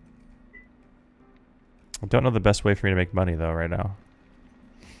 I don't know the best way for me to make money though right now.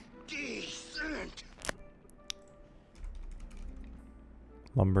 Decent.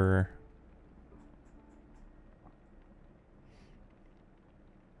 Lumber.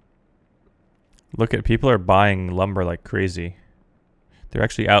 Look at people are buying lumber like crazy. They're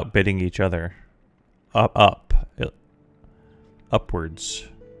actually outbidding each other. Upwards.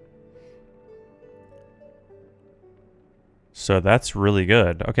 So that's really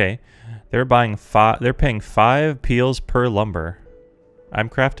good. Okay. They're buying they're paying 5 peels per lumber. I'm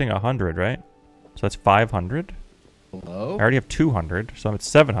crafting 100, right? So that's 500. Hello? I already have 200, so I'm at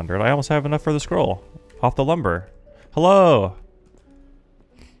 700. I almost have enough for the scroll. Off the lumber. Hello!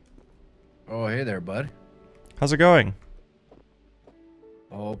 Oh, hey there, bud. How's it going?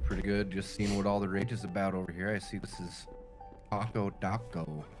 Oh, pretty good. Just seeing what all the rage is about over here. I see this is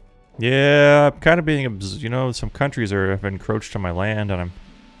chocoDocko. Yeah, I'm kind of being, you know, some countries have encroached on my land, and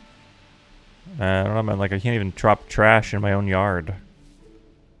I don't know, man, like I can't even drop trash in my own yard.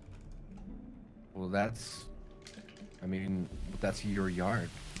 Well, that's your yard.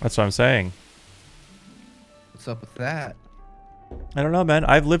 That's what I'm saying. What's up with that? I don't know, man.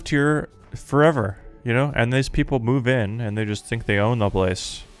 I've lived here forever, you know, and these people move in and they just think they own the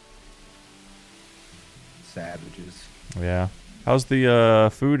place. Savages. Yeah. How's the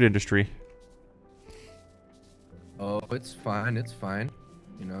food industry? Oh, it's fine. It's fine.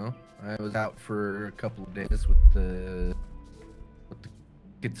 You know, I was out for a couple of days with what the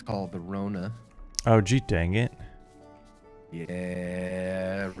kids call the Rona. Oh, gee, dang it.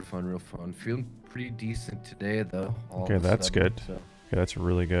 Yeah, real fun, real fun. Feeling pretty decent today, though. Okay, that's good. So. Okay, that's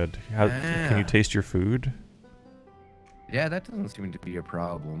really good. Can you taste your food? Yeah, that doesn't seem to be a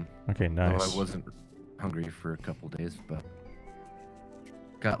problem. Okay, Although nice. I wasn't hungry for a couple days, but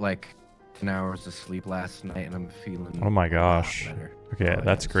got like 10 hours of sleep last night, and I'm feeling. Oh my a lot gosh. better. Okay, Oh,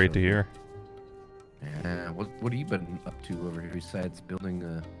 that's yeah, great so to hear. Yeah. What have you been up to over here besides building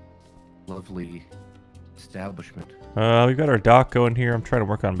a lovely establishment? We've got our dock going here. I'm trying to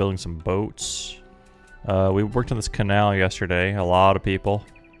work on building some boats. We worked on this canal yesterday. A lot of people.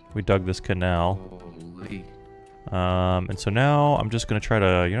 We dug this canal. Holy. And so now I'm just gonna try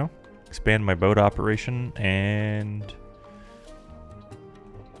to, you know, expand my boat operation and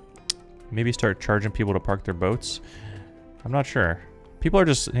maybe start charging people to park their boats. I'm not sure. People are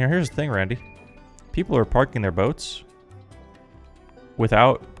just here's the thing, Randy. People are parking their boats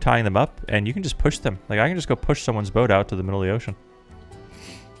without tying them up, and you can just push them. Like I can just go push someone's boat out to the middle of the ocean.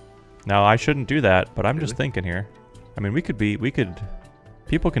 Now I shouldn't do that, but I'm just thinking here. I mean,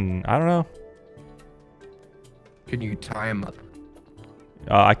 people can, I don't know. Can you tie them up?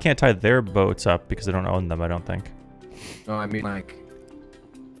 I can't tie their boats up because I don't own them, I don't think. No, I mean like,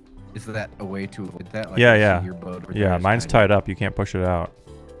 is that a way to avoid that? Like Yeah, you see yeah. Your boat over Yeah, there is mine's tied up. You can't push it out.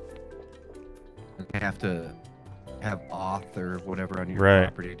 You have to have auth or whatever on your Right.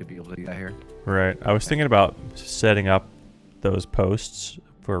 property to be able to do that here. Right. I was thinking about setting up those posts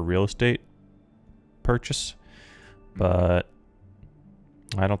for a real estate purchase, but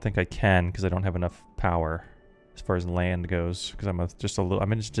I don't think I can because I don't have enough power as far as land goes. Because I'm just in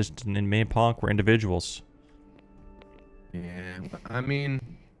Maypunk. We're individuals. Yeah, I mean,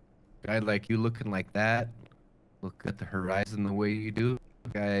 guy like you looking like that, look at the horizon the way you do.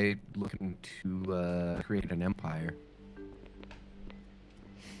 Guy looking to create an empire.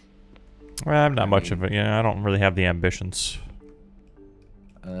 Well, I'm not much of it. Yeah, I don't really have the ambitions.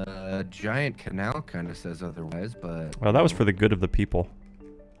 Giant canal kind of says otherwise, but. Well, that was for the good of the people.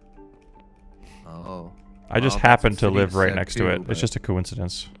 Oh. I just Well, that's happen what to City live right said next too, to it. but- It's just a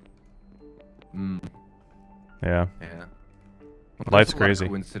coincidence. Hmm. Yeah. Yeah. Well, Life's there's a lot of crazy.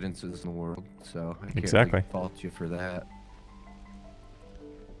 coincidences in the world, so I can't Exactly. really fault you for that.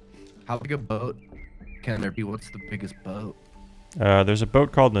 How big a boat can there be? What's the biggest boat? There's a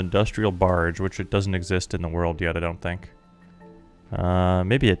boat called an industrial barge, which it doesn't exist in the world yet, I don't think.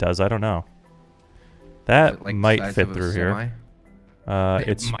 Maybe it does, I don't know. That Is it like the might size fit of a through semi? here. It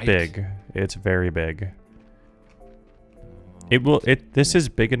It's might. big. It's very big. This is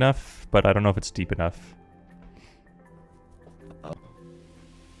big enough, but I don't know if it's deep enough. Oh.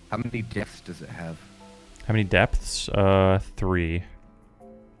 How many depths does it have? How many depths? 3.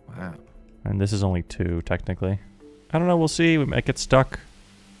 Wow. And this is only 2, technically. I don't know, we'll see. We might get stuck.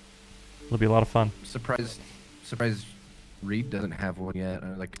 It'll be a lot of fun. Surprised Reed doesn't have one yet.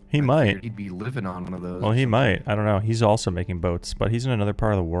 He I might. figured he'd be living on one of those. Well, he might. I don't know. He's also making boats, but he's in another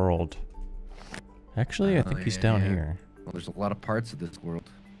part of the world. Actually, I think he's down here. Well, there's a lot of parts of this world.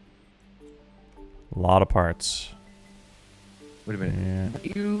 A lot of parts. Wait a minute.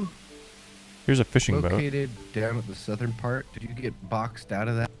 Yeah. You Here's a fishing boat. located down at the southern part. Did you get boxed out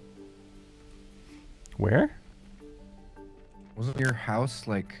of that? Where? Wasn't your house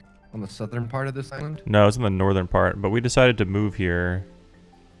like on the southern part of this island? No, it's in the northern part, but we decided to move here.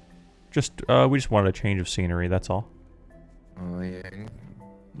 We just wanted a change of scenery, that's all. Oh yeah,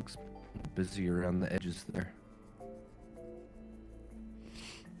 looks busy around the edges there.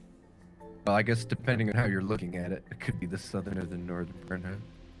 Well, I guess depending on how you're looking at it, it could be the southern or the northern part.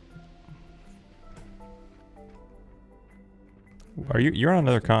 You're on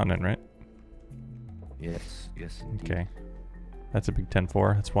another continent, right? Yes, yes indeed. Okay. That's a big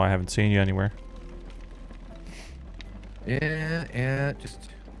 10-4. That's why I haven't seen you anywhere. Yeah, just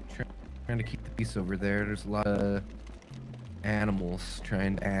trying to keep the peace over there. There's a lot of animals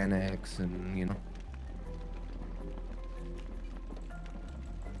trying to annex and, you know,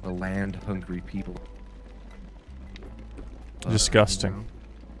 the land-hungry people. Disgusting.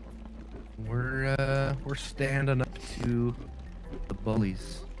 You know, we're standing up to the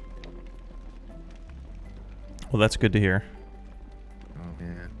bullies. Well, that's good to hear. Oh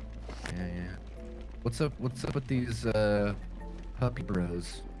yeah. What's up with these puppy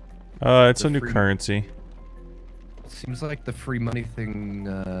bros? It's The a new free- currency. Seems like the free money thing.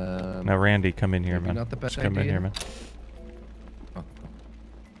 Now, Randy, come in here, maybe man. not the best Just come in idea. here, man.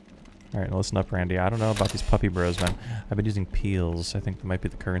 Alright, listen up, Randy. I don't know about these puppy bros, man. I've been using peels. I think that might be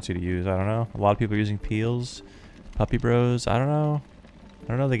the currency to use. I don't know. A lot of people are using peels. Puppy bros. I don't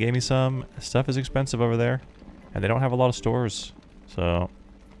know. They gave me some. Stuff is expensive over there. And they don't have a lot of stores. So,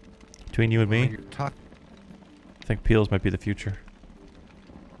 between you and me, I think peels might be the future.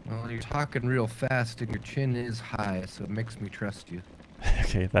 Well, you're talking real fast and your chin is high, so it makes me trust you.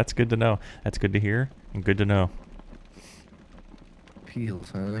 Okay, that's good to know. That's good to hear and good to know.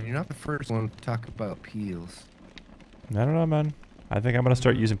 peels, huh? You're not the first one to talk about peels. I don't know, man. I think I'm gonna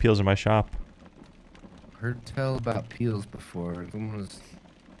start using peels in my shop. Heard tell about peels before. Someone was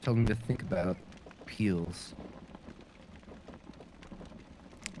telling me to think about peels.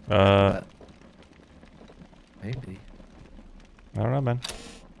 Maybe. I don't know, man.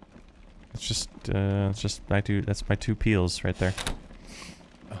 It's just my two. That's my 2 peels right there.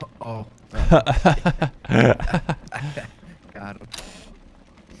 Oh. Got him.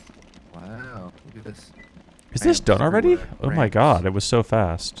 Wow. Look at this. Is this done already? Oh my god, it was so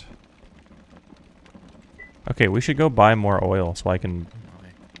fast. Okay, we should go buy more oil so I can.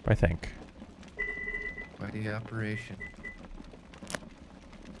 I think. By the operation.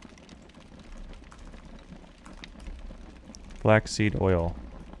 Flaxseed oil.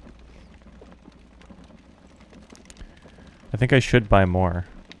 I think I should buy more.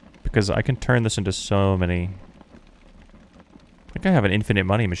 Because I can turn this into so many. I think I have an infinite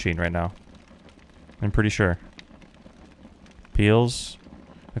money machine right now. I'm pretty sure. Peels.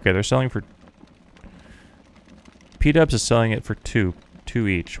 Okay, they're selling for... P-Dubs is selling it for 2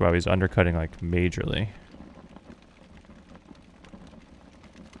 each, while he's undercutting like majorly.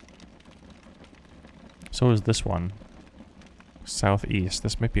 So is this one. Southeast.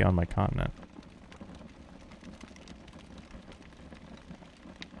 This might be on my continent.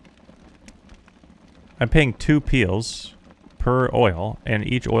 I'm paying 2 peels per oil, and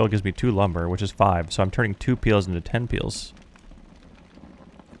each oil gives me 2 lumber, which is 5. So I'm turning 2 peels into 10 peels.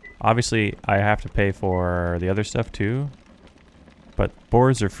 Obviously, I have to pay for the other stuff too. But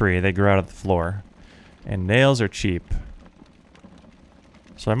boards are free. They grow out of the floor. And nails are cheap.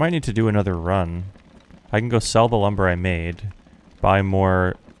 So I might need to do another run. I can go sell the lumber I made, buy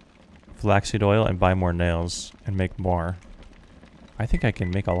more flaxseed oil, and buy more nails, and make more. I think I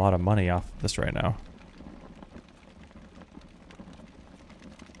can make a lot of money off of this right now.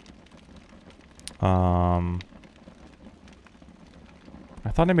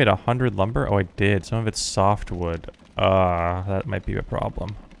 I thought I made 100 lumber. Oh, I did. Some of it's softwood. That might be a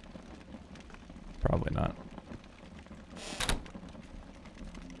problem. Probably not.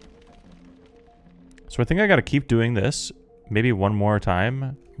 So I think I gotta keep doing this. Maybe one more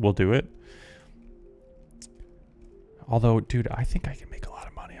time we'll do it. Although, dude, I think I can make a lot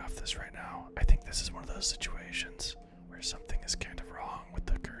of money off this right now. I think this is one of those situations where something is kind of wrong with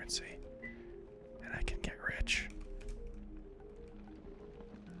the currency. And I can get rich.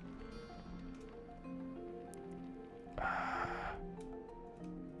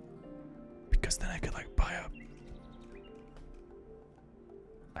 Because then I could like buy a...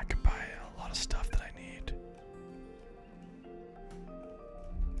 I could buy a lot of stuff that I need.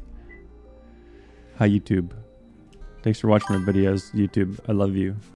 Hi YouTube. Thanks for watching my videos, YouTube. I love you.